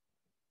my beam.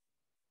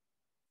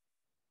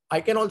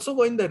 I can also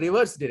go in the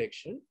reverse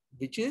direction,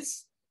 which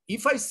is,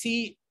 if I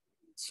see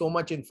so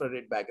much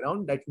infrared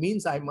background, that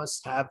means I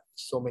must have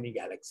so many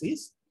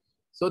galaxies.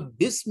 So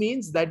this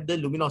means that the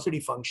luminosity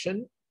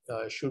function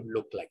should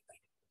look like that.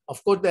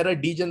 Of course, there are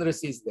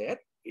degeneracies there.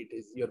 It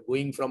is, you're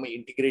going from an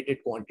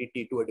integrated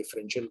quantity to a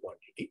differential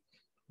quantity,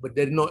 but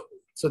there's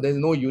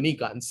no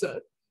unique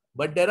answer.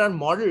 But there are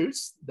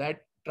models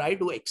that try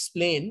to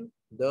explain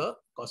the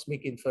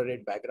cosmic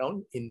infrared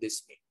background in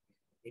this way.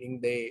 Meaning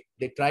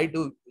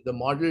the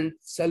model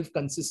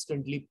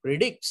self-consistently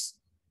predicts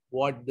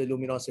what the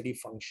luminosity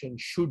function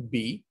should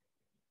be.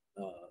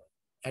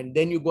 And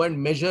then you go and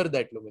measure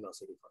that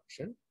luminosity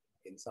function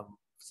in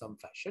some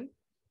fashion.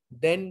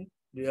 Then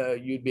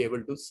you'll be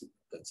able to see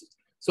consistent.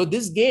 So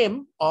this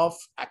game of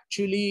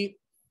actually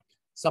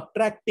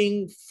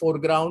subtracting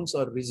foregrounds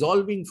or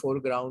resolving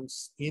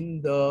foregrounds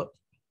in the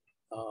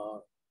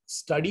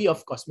study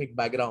of cosmic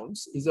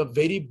backgrounds is a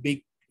very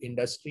big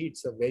industry.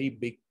 It's a very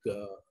big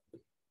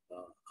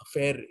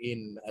affair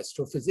in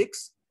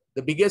astrophysics.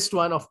 The biggest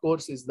one, of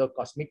course, is the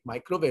cosmic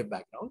microwave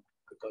background,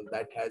 because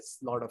that has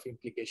a lot of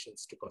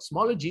implications to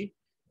cosmology.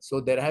 So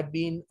there have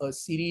been a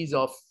series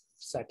of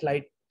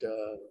satellite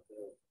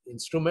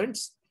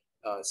instruments,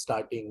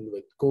 starting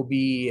with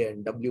COBE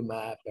and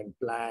WMAP and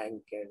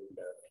Planck and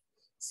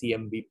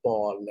CMB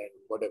Paul and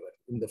whatever.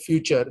 In the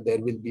future,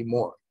 there will be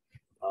more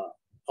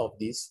of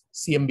these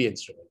CMB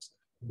instruments.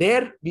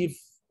 There,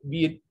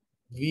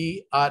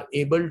 we are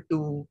able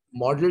to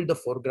model the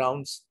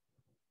foregrounds,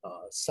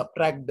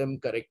 subtract them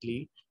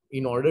correctly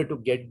in order to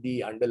get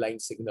the underlying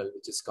signal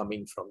which is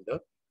coming from the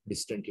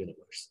distant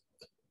universe.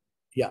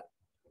 Yeah.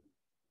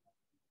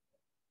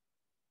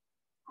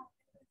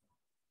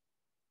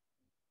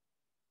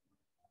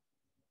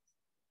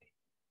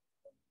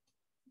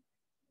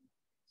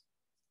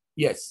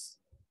 Yes.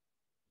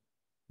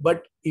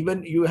 But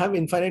even you have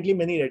infinitely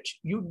many redshifts.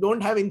 You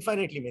don't have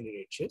infinitely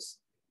many redshifts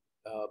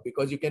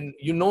because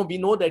we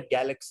know that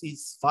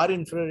galaxies, far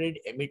infrared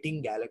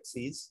emitting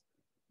galaxies,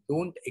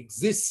 don't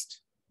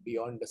exist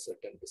beyond a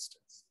certain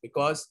distance,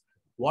 because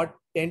what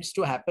tends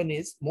to happen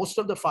is most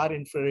of the far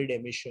infrared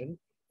emission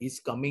is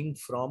coming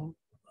from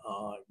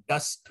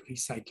dust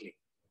recycling.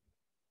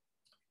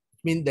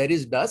 I mean, there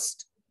is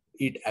dust.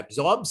 it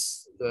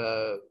absorbs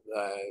the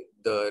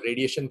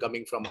radiation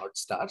coming from hot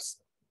stars.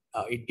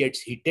 It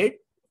gets heated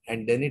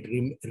and then it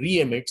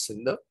re-emits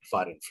in the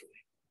far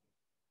infrared.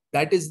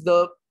 That is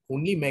the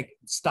only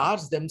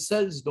stars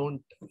themselves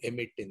don't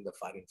emit in the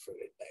far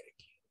infrared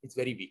directly. It's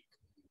very weak.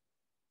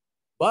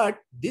 But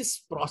this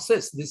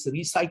process, this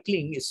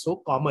recycling is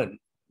so common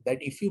that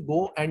if you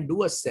go and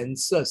do a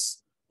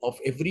census of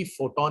every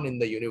photon in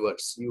the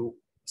universe, you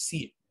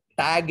see,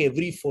 tag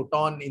every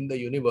photon in the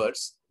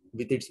universe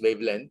with its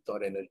wavelength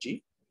or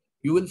energy,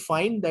 you will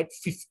find that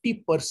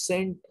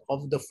 50%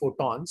 of the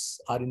photons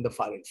are in the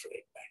far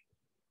infrared band.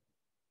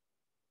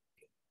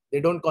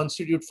 They don't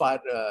constitute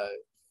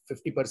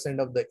 50%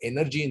 of the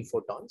energy in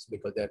photons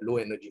because they are low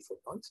energy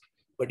photons,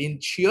 but in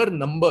sheer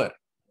number,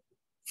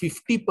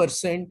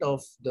 50%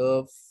 of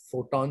the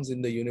photons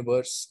in the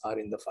universe are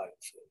in the far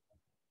infrared.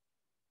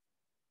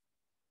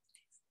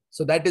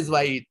 So that is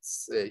why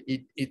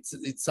it's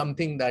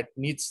something that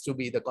needs to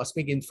be the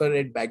cosmic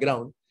infrared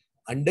background.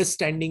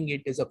 Understanding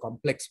it is a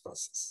complex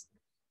process.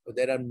 So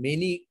there are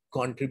many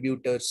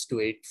contributors to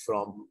it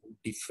from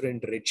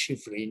different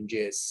redshift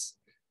ranges,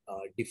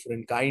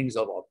 different kinds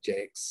of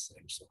objects,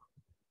 and so on.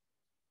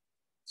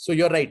 So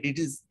you're right.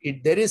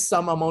 There is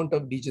some amount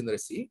of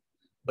degeneracy,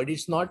 but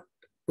it's not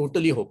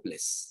totally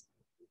hopeless.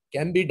 It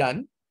can be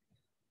done,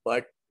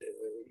 but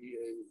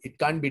it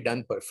can't be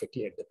done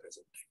perfectly at the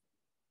present time.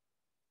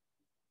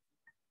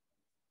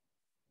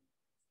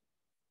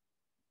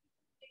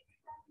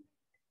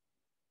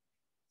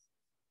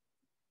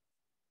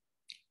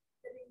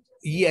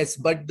 Yes,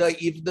 but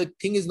if the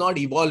thing is not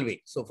evolving,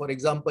 so for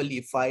example,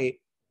 if I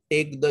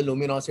take the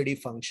luminosity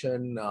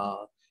function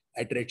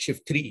at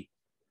redshift 3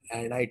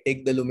 and I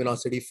take the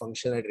luminosity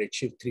function at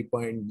redshift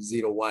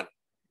 3.01,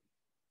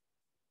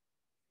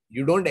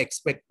 you don't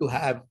expect to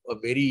have a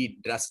very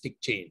drastic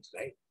change,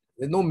 right?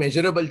 There's no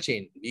measurable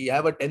change. We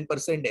have a 10%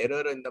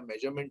 error in the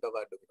measurement of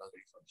our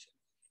luminosity function.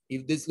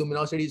 If this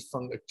luminosity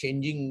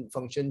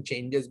function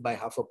changes by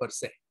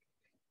 0.5%,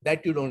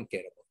 that you don't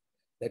care about.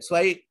 That's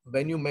why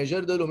when you measure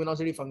the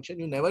luminosity function,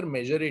 you never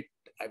measure it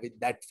with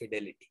that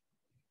fidelity.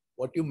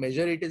 What you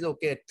measure it is,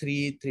 okay, at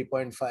 3,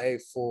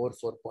 3.5, 4,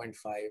 4.5,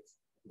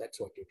 that's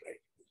what you try.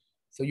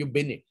 So you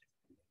bin it.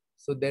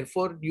 So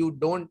therefore, you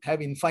don't have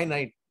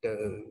infinite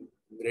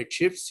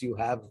redshifts. You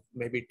have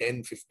maybe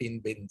 10,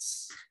 15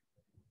 bins,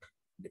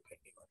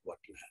 depending on what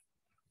you have.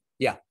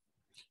 Yeah.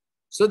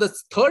 So the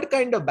third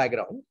kind of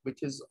background,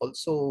 which is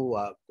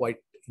also quite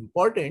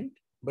important,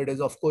 but is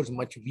of course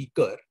much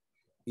weaker,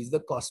 is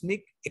the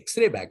cosmic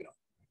X-ray background.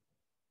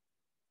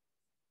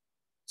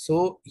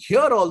 So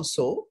here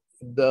also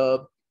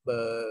the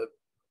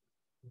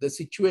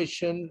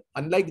situation,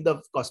 unlike the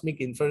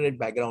cosmic infrared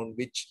background,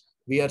 which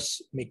we are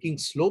making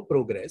slow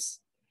progress,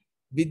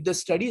 with the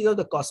studies of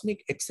the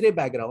cosmic X-ray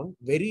background,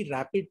 very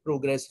rapid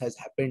progress has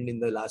happened in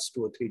the last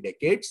 2 or 3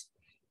 decades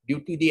due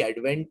to the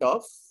advent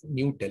of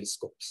new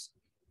telescopes.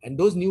 And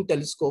those new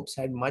telescopes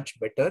had much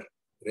better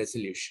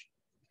resolution.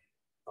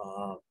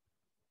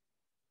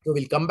 So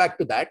we'll come back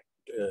to that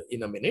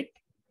in a minute.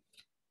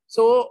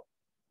 So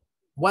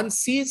one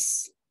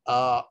sees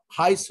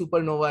high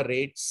supernova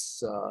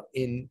rates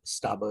in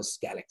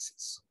starburst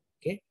galaxies.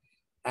 Okay,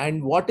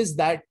 and what is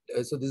that?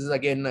 So this is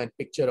again a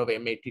picture of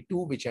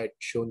M82, which I had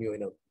shown you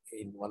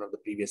in one of the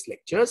previous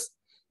lectures.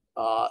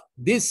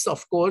 This,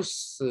 of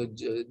course,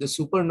 the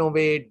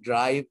supernovae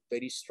drive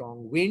very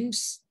strong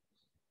winds.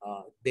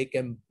 They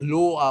can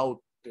blow out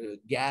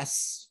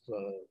gas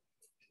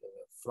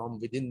from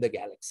within the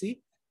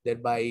galaxy,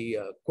 thereby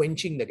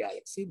quenching the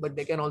galaxy, but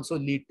they can also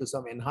lead to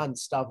some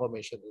enhanced star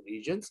formation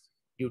regions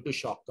due to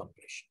shock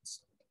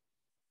compressions.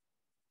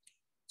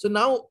 So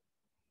now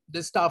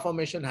the star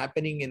formation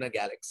happening in a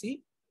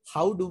galaxy,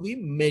 how do we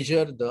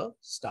measure the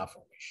star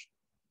formation?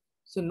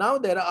 So now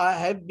there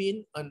are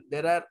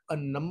a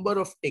number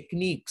of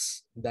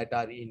techniques that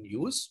are in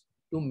use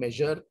to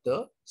measure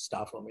the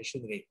star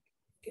formation rate.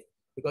 Okay?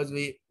 Because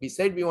we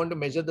said we want to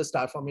measure the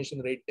star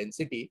formation rate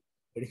density,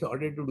 but in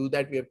order to do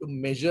that, we have to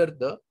measure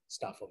the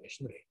star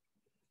formation rate.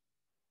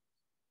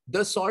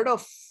 The sort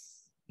of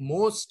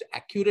most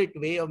accurate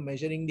way of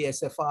measuring the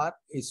SFR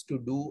is to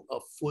do a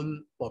full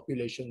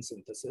population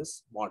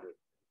synthesis model.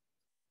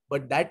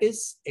 But that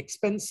is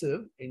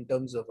expensive in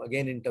terms of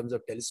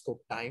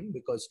telescope time,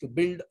 because to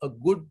build a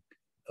good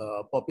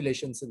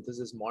population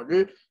synthesis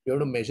model, you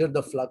have to measure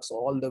the flux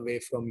all the way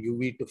from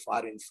UV to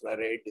far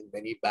infrared in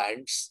many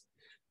bands.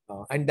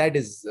 And that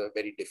is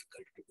very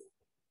difficult to do.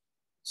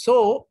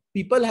 So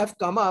people have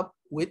come up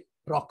with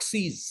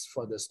proxies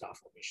for the star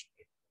formation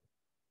rate.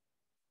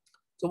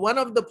 So one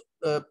of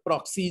the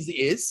proxies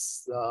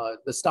is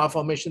the star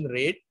formation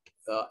rate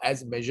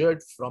as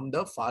measured from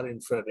the far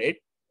infrared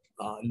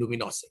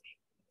luminosity.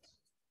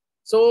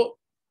 So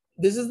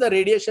this is the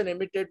radiation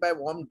emitted by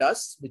warm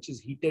dust, which is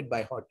heated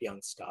by hot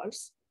young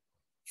stars.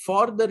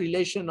 For the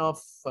relation of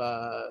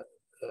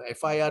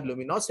FIR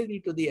luminosity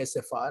to the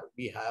SFR,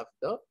 we have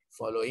the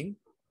following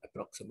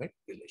approximate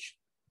relation.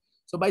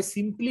 So by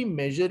simply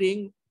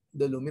measuring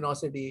the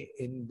luminosity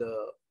in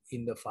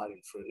the far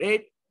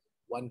infrared,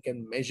 one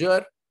can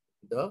measure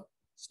the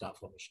star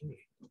formation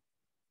rate.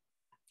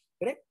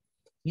 Correct?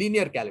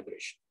 Linear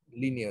calibration,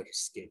 linear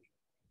scaling.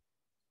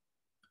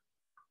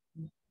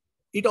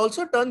 It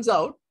also turns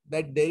out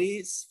that there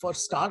is, for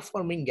star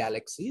forming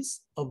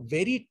galaxies, a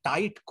very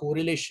tight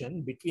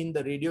correlation between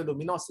the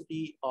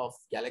radioluminosity of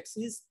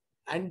galaxies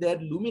and their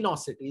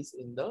luminosities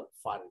in the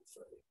far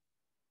infrared.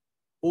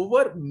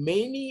 Over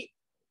many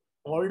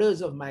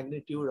orders of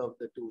magnitude of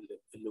the two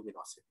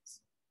luminosities.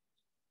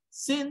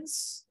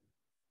 Since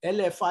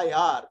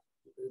LFIR,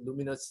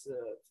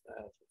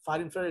 far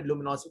infrared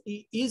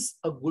luminosity, is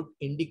a good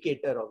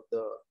indicator of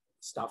the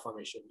star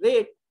formation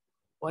rate,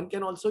 one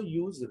can also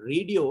use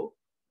radio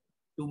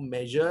to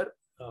measure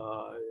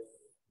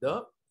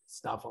the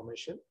star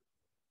formation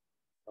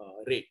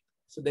rate.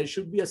 So there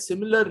should be a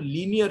similar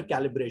linear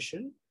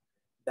calibration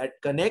that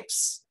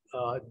connects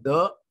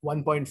the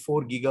 1.4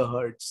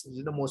 gigahertz, this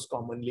is the most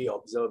commonly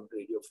observed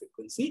radio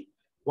frequency,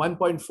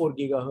 1.4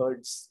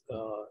 gigahertz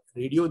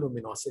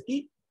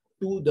radioluminosity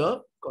to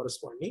the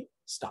corresponding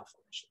star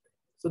formation.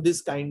 So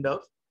this kind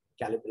of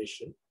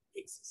calibration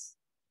exists.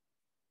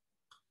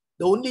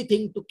 The only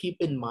thing to keep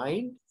in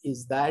mind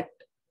is that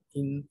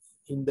in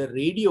the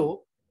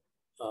radio,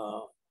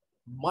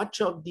 much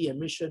of the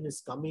emission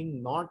is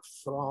coming not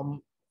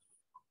from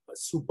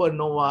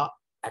supernova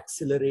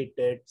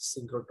accelerated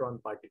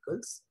synchrotron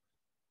particles,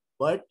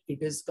 but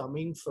it is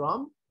coming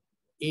from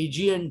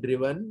AGN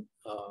driven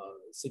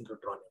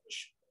synchrotron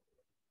emission.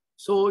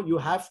 So you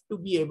have to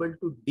be able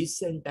to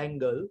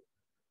disentangle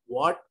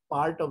what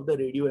part of the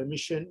radio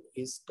emission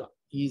is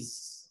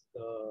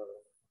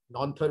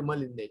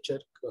non-thermal in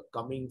nature,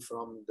 coming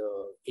from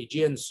the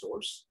AGN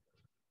source,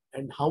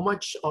 and how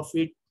much of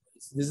it,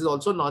 this is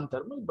also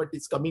non-thermal, but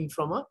it's coming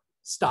from a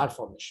star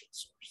formation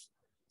source.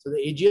 So the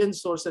AGN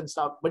source and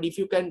star, but if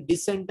you can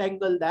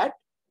disentangle that,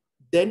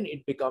 then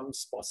it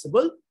becomes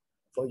possible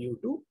for you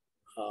to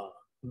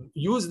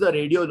use the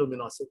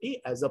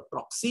radioluminosity as a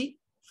proxy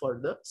for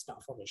the star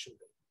formation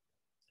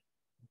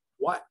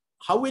rate.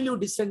 How will you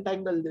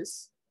disentangle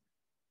this?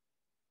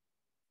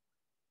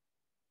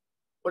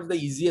 What's the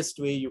easiest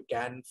way you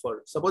can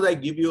for, suppose I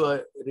give you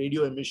a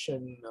radio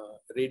emission,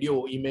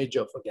 radio image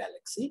of a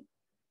galaxy,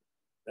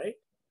 right?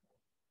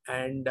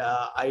 And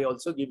I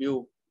also give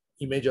you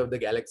image of the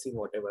galaxy in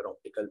whatever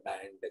optical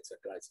band, etc.,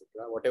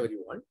 whatever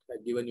you want.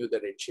 I've given you the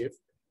redshift.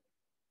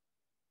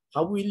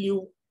 How will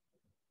you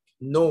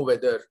know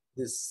whether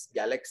this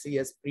galaxy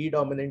has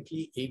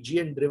predominantly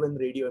AGN driven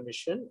radio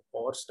emission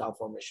or star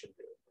formation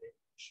driven radio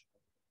emission?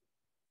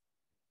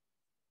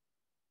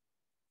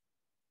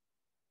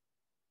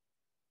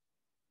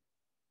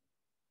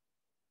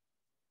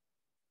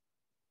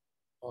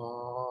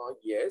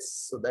 Yes,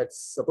 so that's,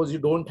 suppose you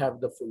don't have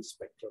the full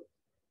spectrum.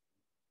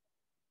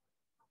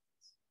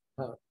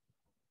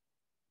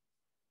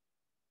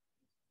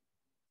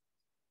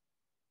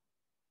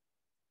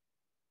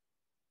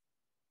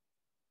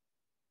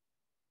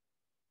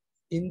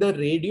 In the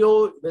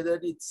radio, whether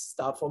it's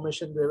star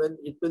formation driven,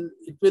 it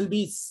will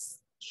be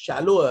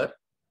shallower.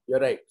 You're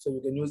right. So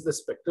you can use the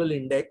spectral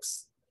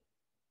index.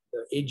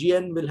 The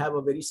AGN will have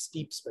a very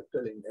steep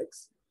spectral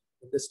index.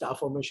 The star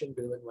formation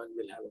driven one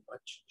will have a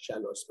much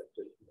shallower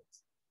spectral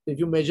index. So if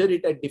you measure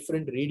it at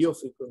different radio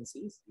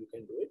frequencies, you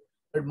can do it.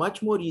 But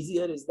much more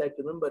easier is that,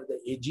 remember, the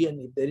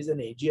AGN, if there is an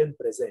AGN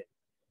present,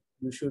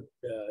 you should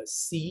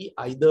see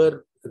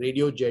either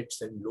radio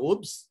jets and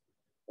lobes,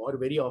 or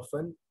very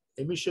often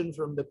emission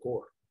from the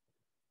core.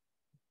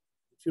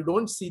 If you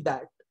don't see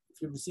that,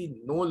 if you see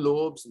no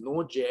lobes,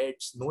 no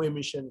jets, no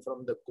emission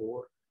from the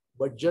core,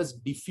 but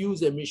just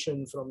diffuse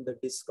emission from the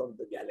disk of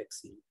the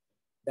galaxy,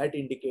 that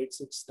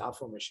indicates its star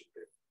formation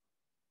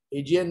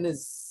rate. AGN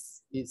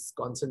is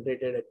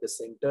concentrated at the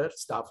center,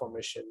 star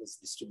formation is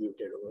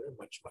distributed over a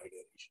much wider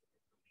region.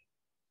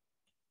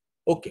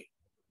 Okay.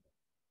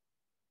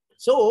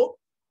 So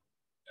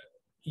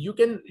you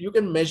can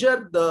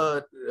measure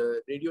the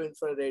radio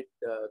infrared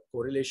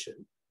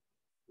correlation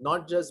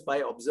not just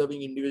by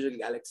observing individual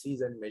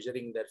galaxies and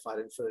measuring their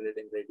far infrared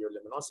and radio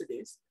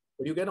luminosities,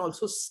 but you can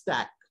also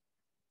stack.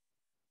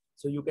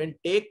 So you can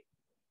take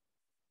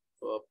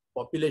a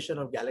population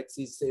of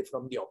galaxies, say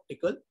from the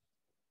optical,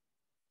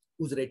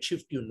 whose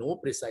redshift you know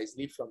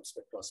precisely from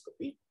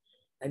spectroscopy,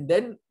 and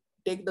then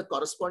take the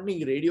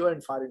corresponding radio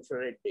and far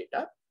infrared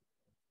data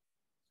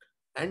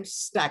and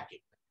stack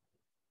it.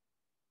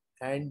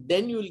 And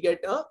then you will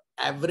get an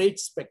average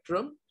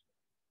spectrum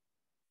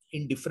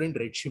in different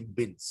redshift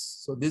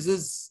bins. So this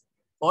is,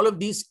 all of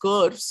these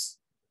curves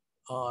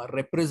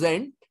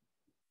represent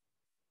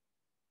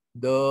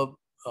the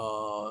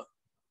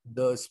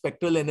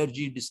spectral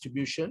energy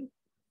distribution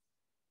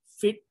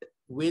fit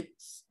with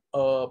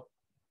a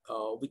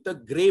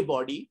gray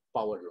body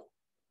power law.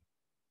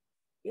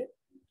 Okay?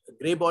 A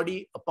gray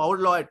body, a power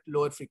law at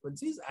lower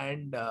frequencies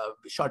and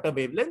shorter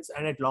wavelengths,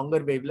 and at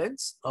longer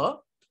wavelengths, a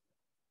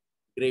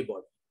gray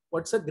body.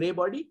 What's a gray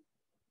body?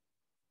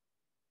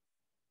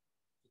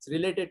 It's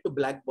related to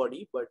black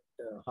body, but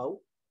how?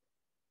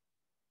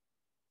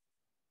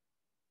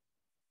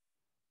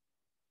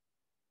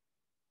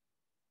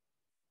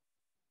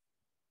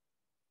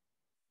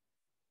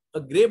 a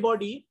gray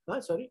body,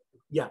 sorry,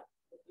 yeah.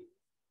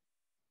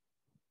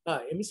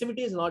 Emissivity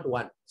is not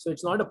 1. So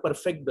it's not a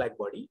perfect black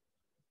body,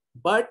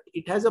 but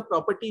it has a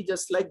property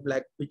just like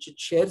black, which it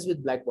shares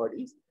with black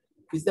bodies,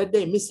 is that the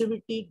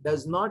emissivity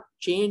does not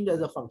change as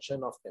a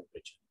function of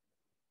temperature.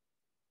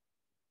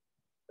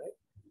 Right?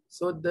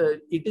 So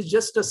it is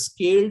just a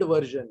scaled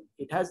version.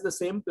 It has the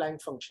same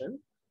Planck function,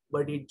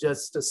 but it's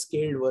just a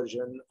scaled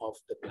version of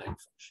the Planck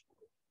function.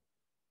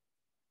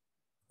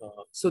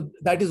 So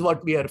that is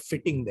what we are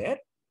fitting there.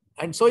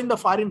 And so in the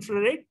far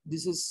infrared,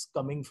 this is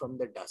coming from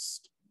the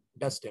dust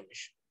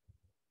emission.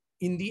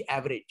 In the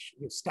average,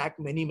 you stack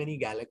many, many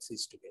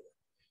galaxies together.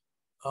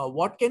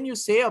 What can you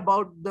say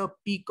about the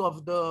peak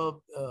of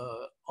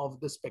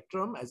the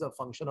spectrum as a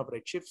function of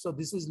redshift? So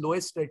this is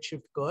lowest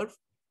redshift curve,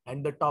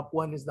 and the top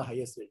one is the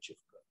highest redshift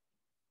curve.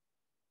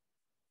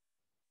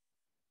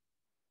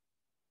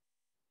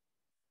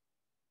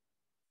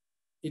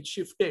 It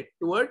shifted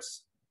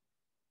towards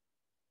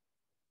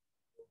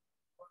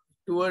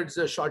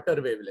a shorter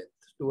wavelength,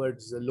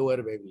 towards the lower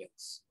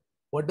wavelengths.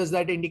 What does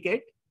that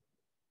indicate?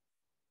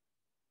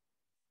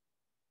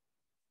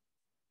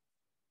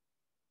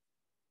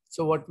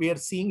 So what we are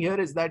seeing here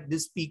is that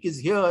this peak is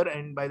here,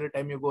 and by the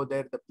time you go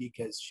there, the peak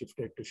has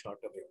shifted to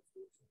shorter wavelength.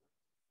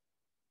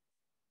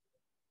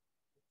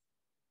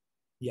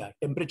 Yeah,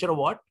 temperature of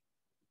what?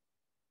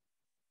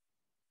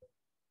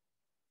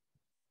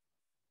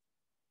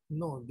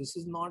 No, this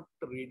is not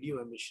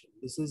radio emission.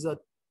 This is a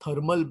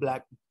thermal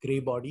black gray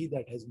body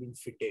that has been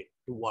fitted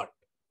to what?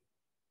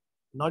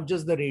 Not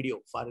just the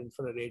radio, far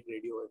infrared,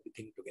 radio,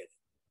 everything together.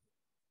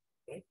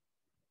 Right?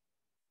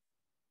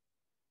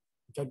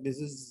 In fact, this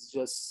is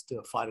just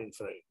far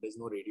infrared. There's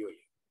no radio here.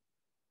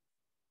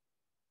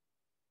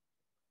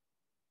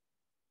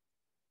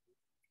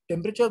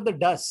 Temperature of the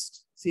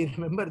dust. See,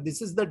 remember,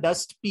 this is the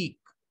dust peak.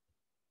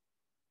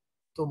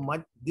 So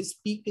this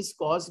peak is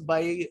caused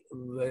by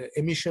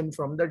emission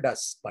from the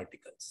dust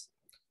particles.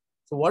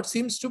 So what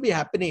seems to be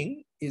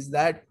happening is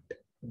that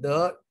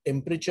the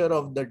temperature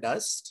of the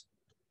dust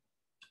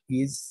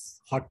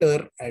is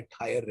hotter at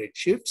higher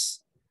redshifts.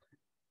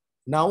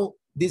 Now,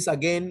 this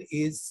again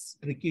is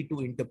tricky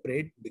to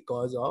interpret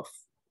because of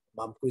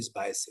Malmquist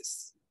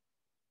biases.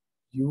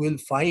 You will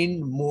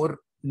find more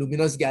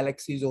luminous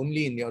galaxies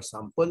only in your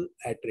sample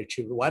at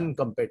redshift 1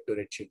 compared to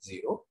redshift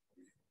 0.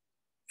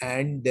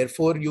 And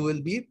therefore, you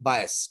will be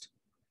biased.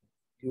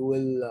 You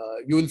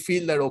will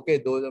feel that, okay,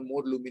 those are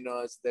more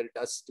luminous, their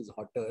dust is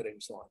hotter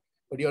and so on.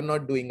 But you're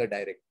not doing a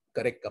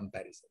correct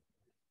comparison.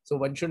 So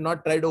one should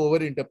not try to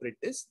overinterpret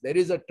this. There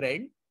is a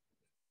trend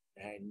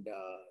and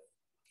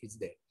it's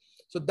there.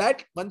 So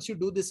that once you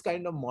do this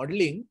kind of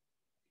modeling,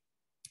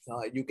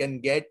 you can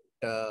get,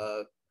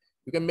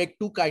 you can make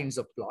two kinds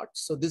of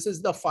plots. So this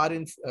is the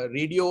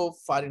radio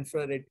far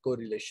infrared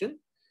correlation.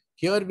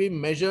 Here we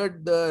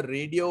measured the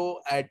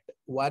radio at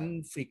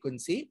one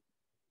frequency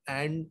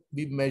and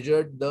we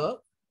measured the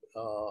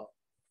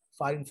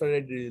far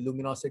infrared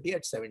luminosity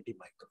at 70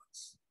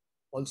 microns,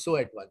 also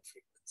at one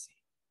frequency.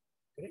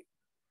 Correct?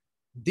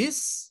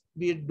 This,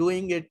 we are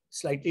doing it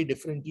slightly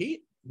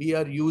differently. We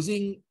are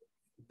using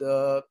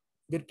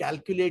we're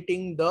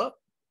calculating the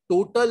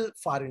total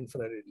far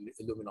infrared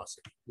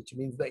luminosity, which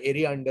means the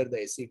area under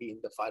the SED in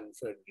the far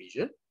infrared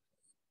region.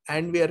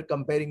 And we are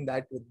comparing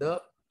that with the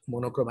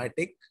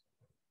monochromatic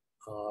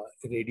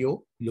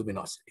radio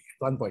luminosity,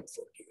 1.4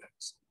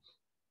 gigahertz.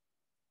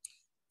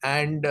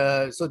 And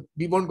so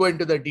we won't go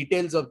into the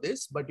details of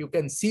this, but you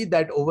can see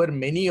that over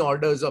many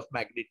orders of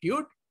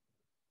magnitude.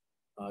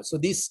 So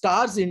these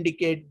stars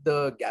indicate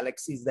the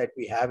galaxies that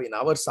we have in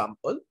our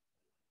sample,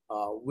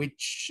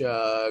 which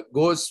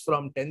goes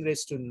from 10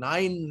 raised to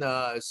 9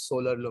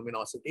 solar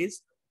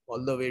luminosities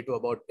all the way to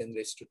about 10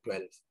 raised to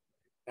 12.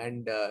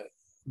 And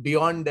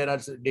beyond, there are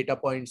data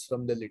points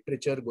from the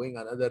literature going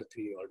another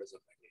 3 orders of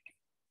magnitude.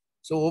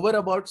 So over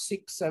about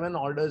 6-7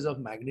 orders of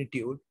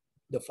magnitude,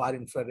 the far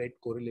infrared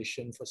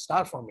correlation for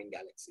star-forming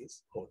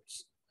galaxies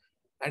holds.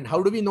 And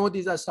how do we know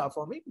these are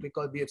star-forming?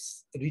 Because we have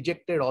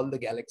rejected all the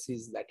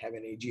galaxies that have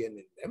an AGN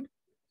in them.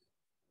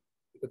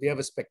 Because we have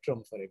a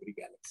spectrum for every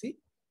galaxy.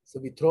 So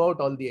we throw out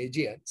all the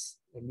AGNs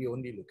and we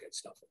only look at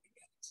star-forming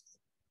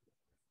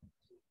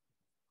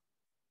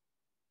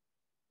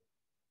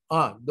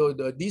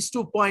galaxies. These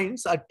 2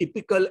 points are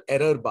typical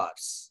error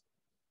bars.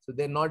 So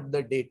they're not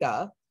the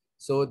data.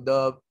 So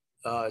the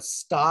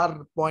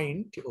star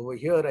point over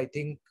here, I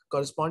think,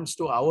 corresponds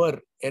to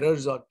our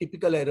errors or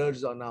typical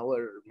errors on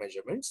our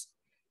measurements.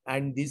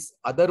 And this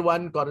other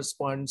one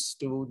corresponds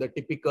to the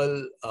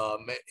typical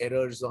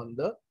errors on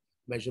the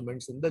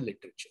measurements in the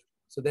literature.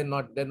 So they're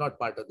not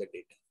part of the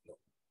data. No.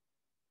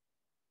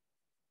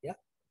 Yeah.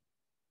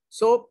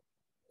 So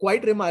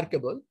quite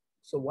remarkable.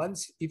 So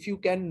once, if you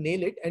can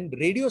nail it, and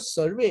radio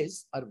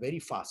surveys are very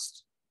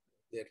fast.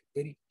 They're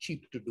very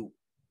cheap to do.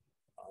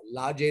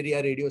 Large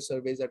area radio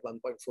surveys at 1.4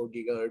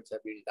 gigahertz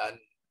have been done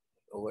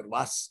over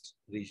vast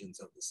regions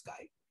of the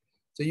sky.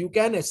 So you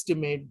can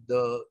estimate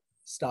the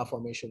star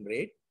formation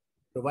rate,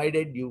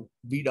 provided you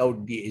weed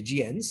out the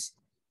AGNs.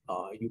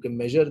 You can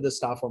measure the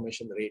star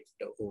formation rate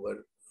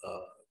over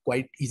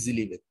quite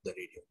easily with the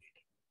radio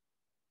data.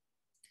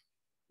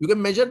 You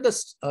can measure the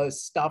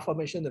star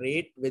formation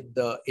rate with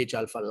the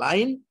H-alpha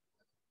line.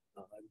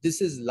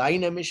 This is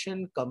line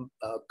emission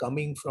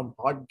coming from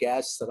hot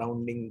gas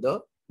surrounding the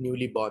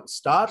newly born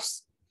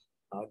stars.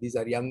 These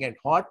are young and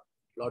hot,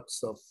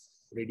 lots of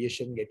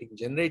radiation getting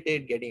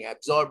generated, getting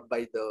absorbed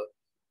by the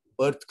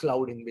birth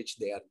cloud in which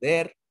they are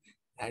there.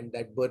 And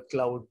that birth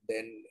cloud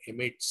then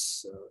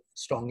emits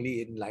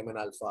strongly in Lyman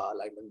alpha,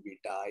 Lyman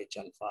beta, H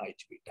alpha,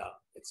 H beta,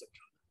 etc.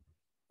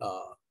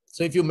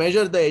 So if you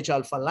measure the H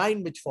alpha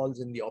line, which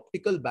falls in the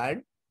optical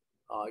band,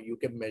 you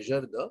can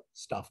measure the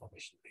star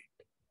formation rate.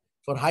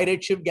 For high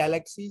redshift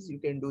galaxies, you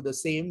can do the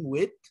same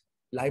with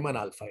Lyman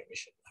alpha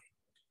emission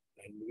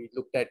line. And we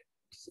looked at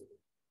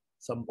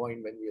some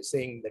point when we were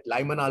saying that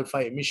Lyman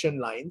alpha emission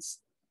lines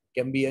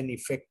can be an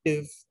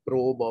effective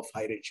probe of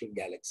high redshift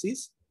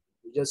galaxies.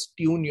 You just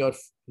tune your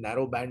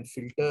narrow band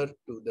filter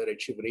to the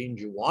redshift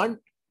range you want,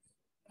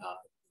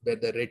 where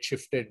the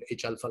redshifted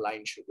H alpha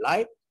line should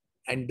lie,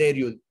 and there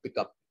you'll pick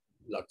up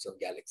lots of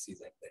galaxies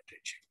at that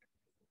redshift.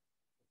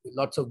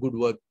 Lots of good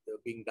work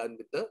being done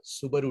with the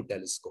Subaru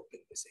telescope in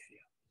this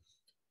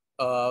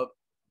area.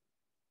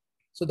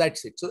 So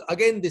that's it. So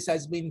again, this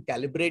has been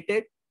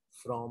calibrated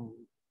from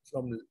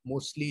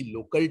mostly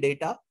local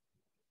data.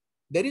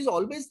 There is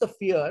always the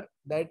fear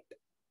that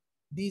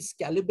these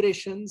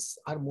calibrations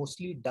are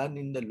mostly done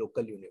in the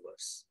local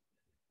universe.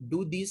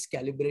 Do these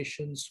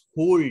calibrations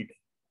hold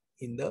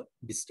in the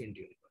distant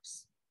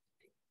universe?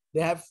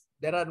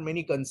 There are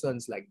many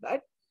concerns like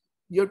that.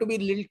 You have to be a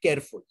little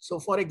careful. So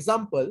for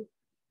example,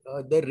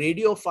 the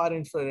radio far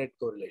infrared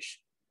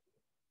correlation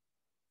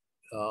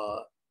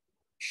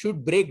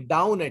should break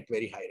down at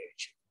very high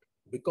redshift,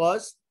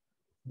 because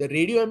the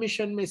radio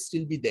emission may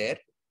still be there.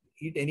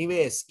 It anyway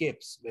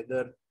escapes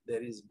whether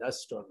there is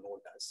dust or no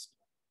dust.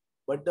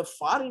 But the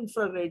far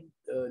infrared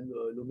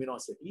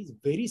luminosity is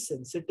very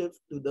sensitive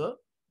to the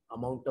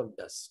amount of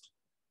dust.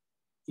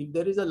 If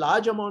there is a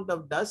large amount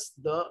of dust,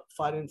 the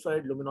far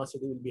infrared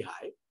luminosity will be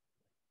high.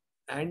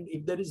 And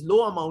if there is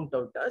low amount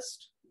of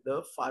dust,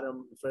 the far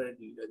infrared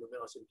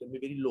luminosity can be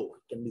very low.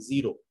 It can be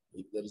zero.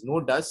 If there is no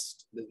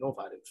dust, there is no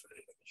far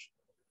infrared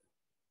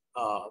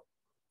emission.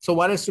 So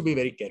one has to be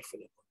very careful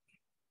about it.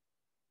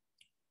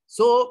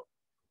 So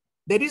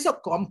there is a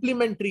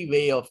complementary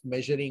way of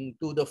measuring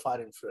to the far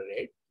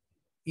infrared.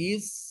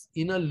 Is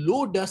in a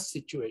low dust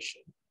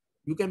situation,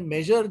 you can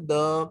measure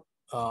the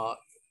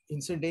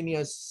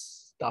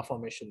instantaneous star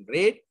formation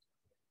rate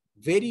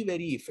very,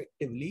 very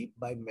effectively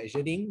by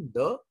measuring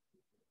the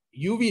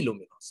UV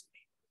luminosity.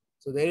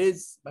 So there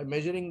is, by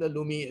measuring the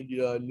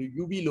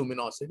UV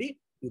luminosity,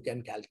 you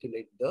can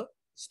calculate the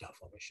star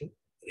formation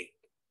rate.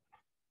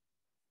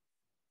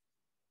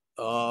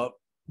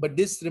 But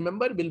this,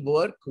 remember, will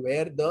work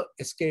where the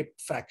escape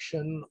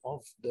fraction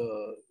of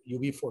the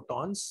UV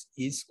photons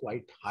is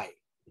quite high,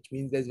 which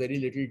means there's very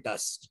little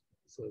dust.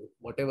 So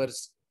whatever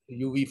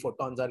UV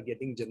photons are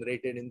getting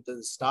generated into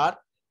the star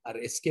are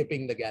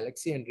escaping the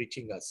galaxy and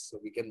reaching us. So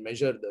we can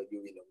measure the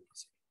UV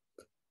luminosity.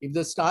 If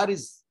the star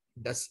is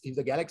if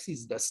the galaxy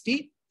is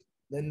dusty,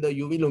 then the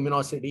UV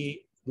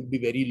luminosity will be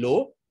very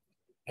low,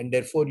 and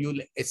therefore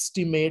you'll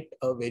estimate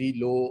a very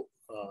low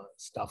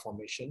star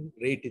formation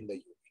rate in the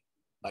UV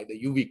by the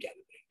UV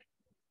calibrator.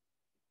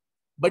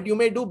 But you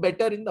may do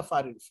better in the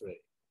far infrared.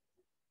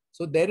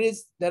 So there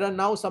are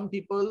now some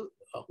people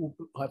who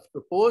have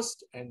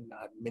proposed, and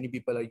many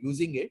people are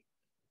using it,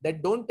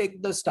 that don't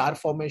take the star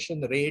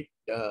formation rate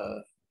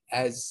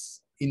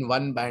as in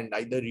one band,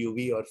 either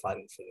UV or far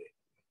infrared.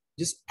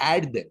 Just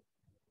add them.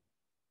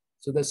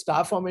 So the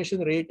star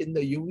formation rate in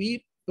the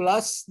UV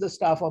plus the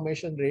star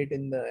formation rate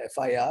in the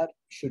FIR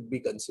should be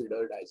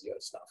considered as your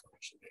star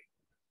formation rate.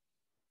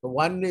 So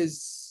one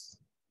is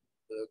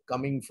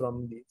coming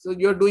from so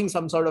you're doing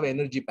some sort of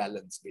energy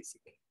balance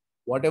basically.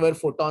 Whatever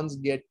photons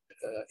get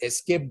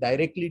escape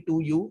directly to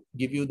you,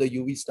 give you the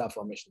UV star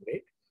formation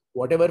rate.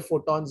 Whatever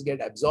photons get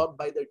absorbed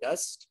by the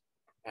dust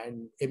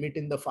and emit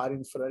in the far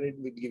infrared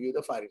will give you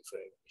the far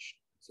infrared emission.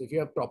 So if you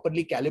have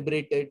properly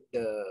calibrated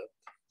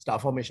star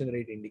formation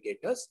rate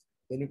indicators,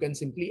 then you can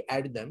simply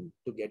add them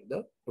to get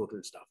the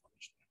total star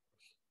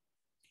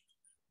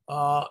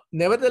formation.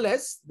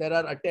 Nevertheless, there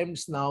are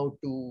attempts now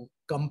to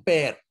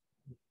compare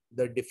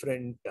the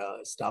different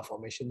star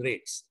formation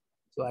rates.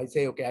 So I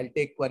say, okay, I'll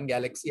take one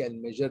galaxy, I'll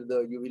measure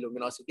the UV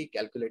luminosity,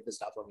 calculate the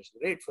star formation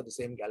rate. For the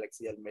same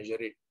galaxy, I'll measure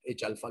it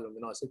H alpha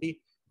luminosity,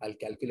 I'll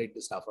calculate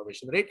the star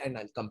formation rate, and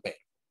I'll compare,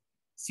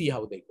 see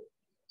how they go.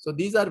 So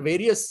these are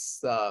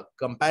various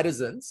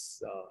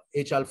comparisons,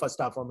 H alpha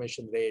star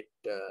formation rate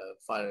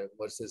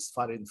versus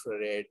far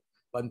infrared,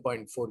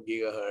 1.4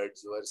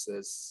 gigahertz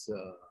versus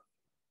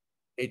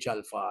H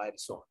alpha, and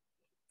so on.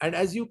 And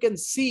as you can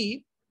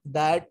see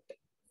that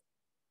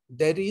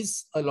there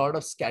is a lot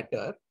of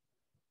scatter,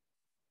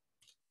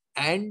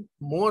 and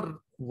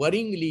more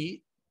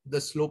worryingly, the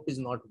slope is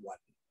not 1.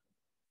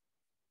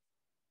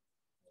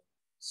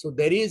 So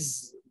there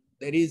is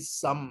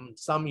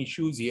some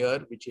issues here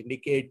which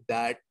indicate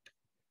that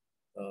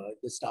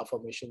the star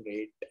formation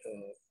rate,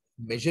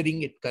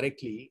 measuring it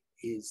correctly,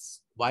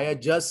 is via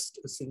just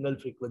a single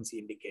frequency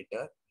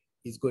indicator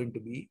is going to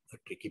be a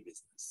tricky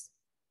business.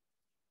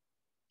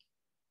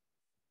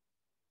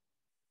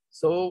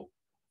 So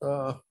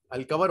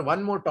I'll cover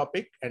one more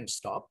topic and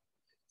stop.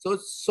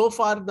 So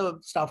far the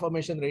star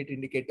formation rate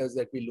indicators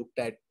that we looked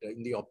at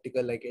in the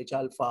optical, like H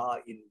alpha,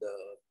 in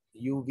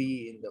the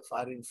UV, in the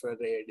far infrared,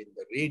 in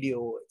the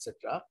radio,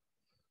 etc.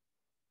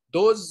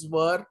 Those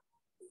were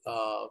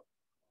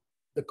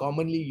the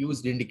commonly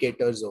used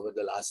indicators over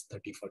the last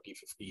 30, 40,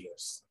 50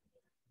 years.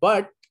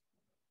 But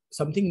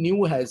something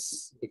new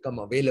has become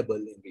available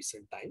in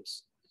recent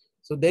times.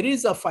 So there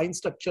is a fine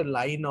structure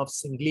line of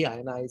singly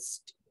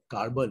ionized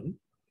carbon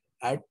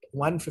at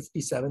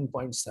 157.7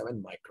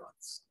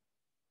 microns.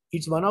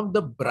 It's one of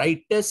the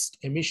brightest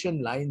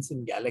emission lines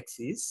in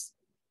galaxies,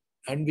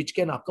 and which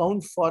can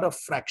account for a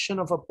fraction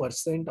of a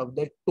percent of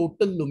their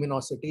total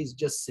luminosity is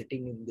just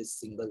sitting in this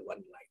single one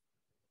line.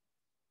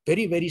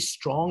 Very, very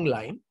strong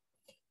line.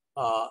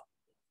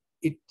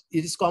 It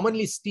is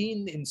commonly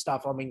seen in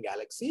star-forming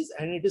galaxies,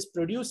 and it is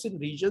produced in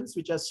regions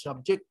which are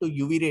subject to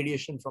UV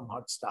radiation from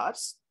hot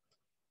stars.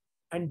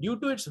 And due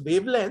to its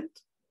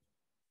wavelength,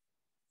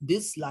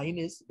 this line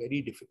is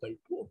very difficult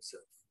to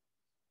observe.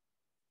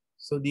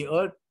 So the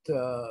Earth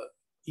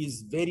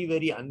is very,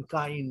 very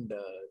unkind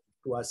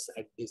to us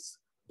at this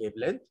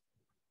wavelength.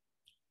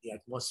 The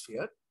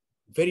atmosphere,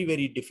 very,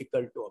 very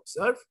difficult to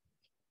observe.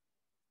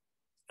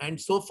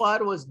 And so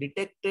far was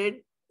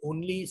detected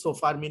only, so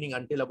far meaning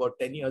until about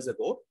 10 years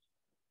ago,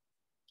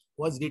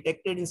 was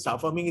detected in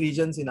star-forming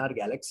regions in our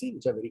galaxy,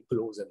 which are very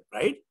close and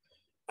bright,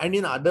 and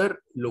in other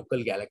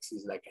local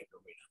galaxies like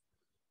Andromeda.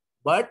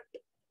 But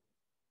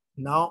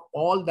now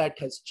all that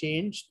has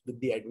changed with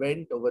the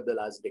advent over the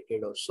last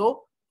decade or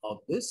so of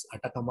this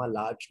Atacama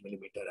Large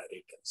Millimeter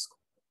Array Telescope.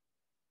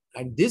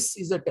 And this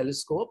is a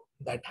telescope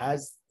that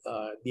has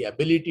the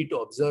ability to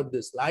observe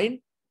this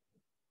line,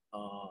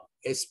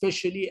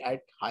 especially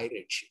at high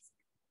redshift.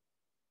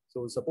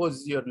 So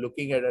suppose you're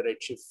looking at a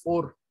redshift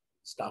 4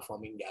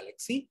 star-forming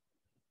galaxy.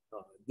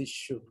 This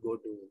should go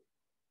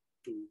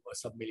to a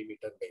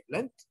sub-millimeter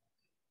wavelength.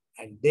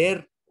 And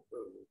there,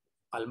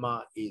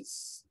 ALMA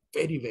is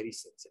very, very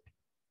sensitive.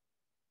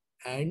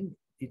 And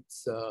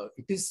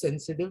it is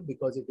sensitive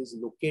because it is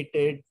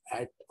located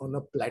on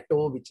a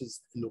plateau which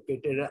is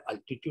located at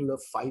altitude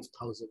of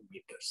 5,000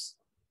 meters.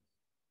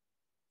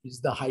 It's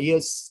the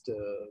highest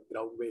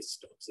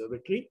ground-based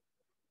observatory,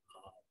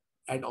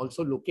 and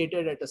also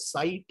located at a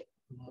site.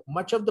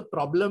 Much of the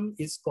problem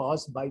is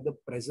caused by the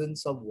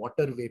presence of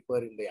water vapor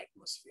in the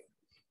atmosphere.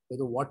 So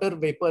the water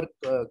vapor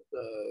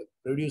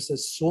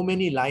produces so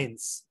many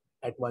lines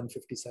at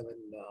 157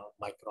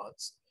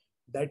 microns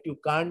that you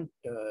can't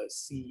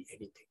see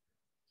anything.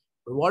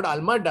 But what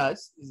ALMA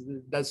does is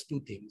it does two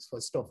things.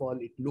 First of all,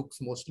 it looks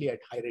mostly at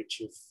high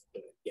redshift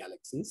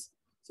galaxies.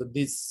 So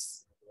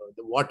this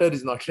the water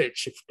is not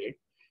redshifted,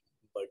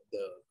 but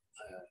the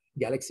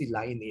galaxy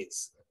line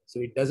is. So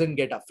it doesn't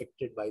get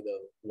affected by the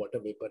water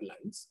vapor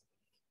lines.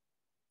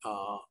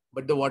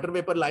 But the water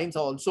vapor lines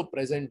are also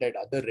present at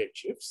other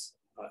redshifts,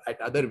 at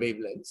other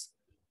wavelengths.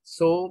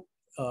 So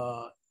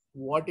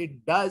what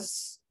it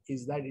does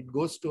is that it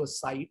goes to a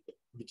site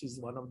which is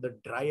one of the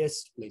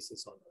driest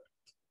places on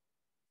Earth.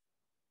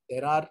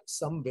 There are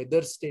some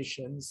weather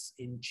stations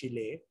in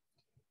Chile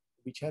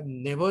which have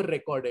never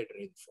recorded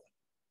rainfall.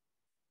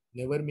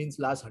 Never means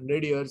last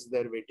 100 years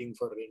they're waiting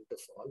for rain to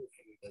fall, and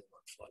it does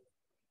not fall.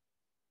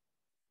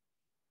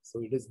 So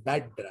it is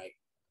that dry,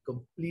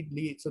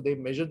 completely. So they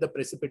measure the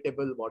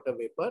precipitable water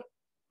vapor,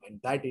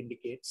 and that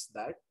indicates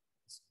that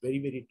it's very,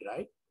 very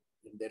dry,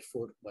 and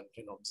therefore one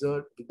can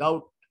observe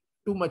without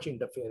too much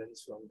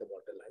interference from the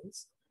water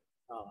lines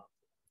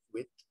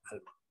with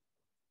ALMA.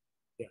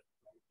 Yeah.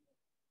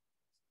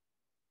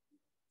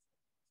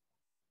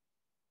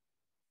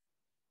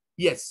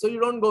 Yes, so you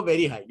don't go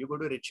very high. You go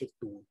to redshift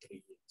 2, 3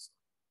 years.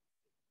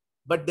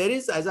 But there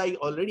is, as I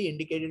already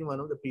indicated in one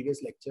of the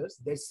previous lectures,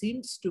 there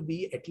seems to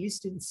be, at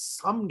least in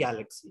some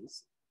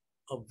galaxies,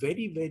 a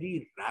very,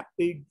 very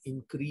rapid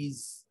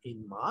increase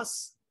in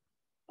mass,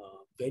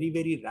 very,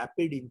 very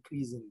rapid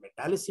increase in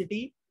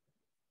metallicity,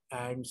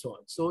 and so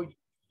on. So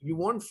you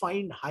won't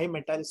find high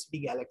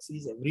metallicity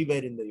galaxies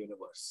everywhere in the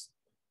universe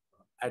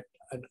at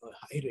a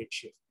high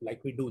redshift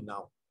like we do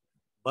now.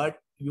 But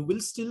you will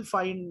still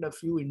find a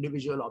few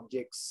individual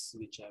objects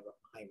which have a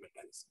high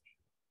metallicity.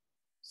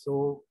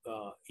 So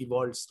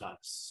evolved stars.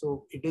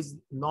 So it is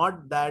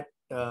not that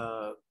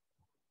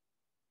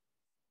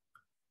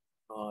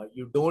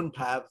you don't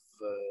have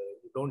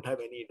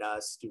any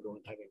dust, you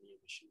don't have any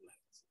emission lines.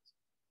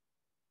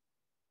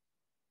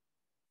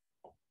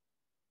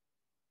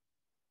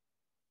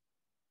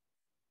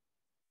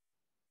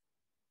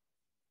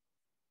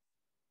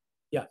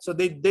 Yeah, so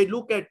they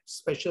look at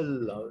special.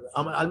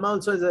 ALMA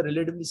also has a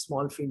relatively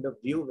small field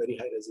of view, very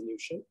high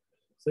resolution.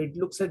 So it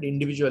looks at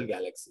individual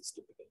galaxies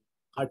typically.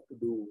 Hard to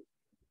do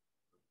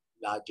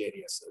large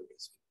area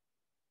surveys.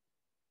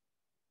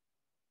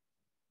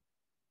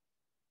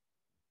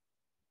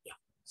 Yeah,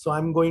 so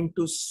I'm going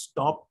to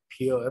stop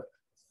here.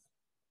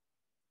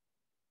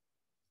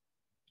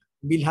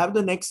 We'll have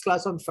the next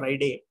class on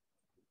Friday.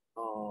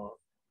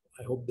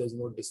 I hope there's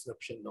no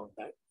disruption on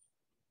that.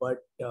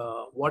 But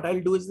what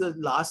I'll do is the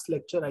last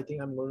lecture, I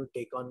think I'm going to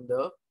take on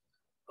the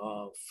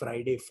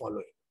Friday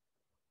following.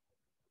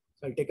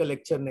 So I'll take a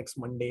lecture next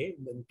Monday.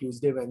 Then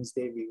Tuesday,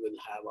 Wednesday, we will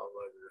have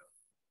our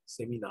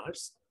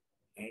seminars.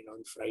 And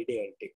on Friday, I'll take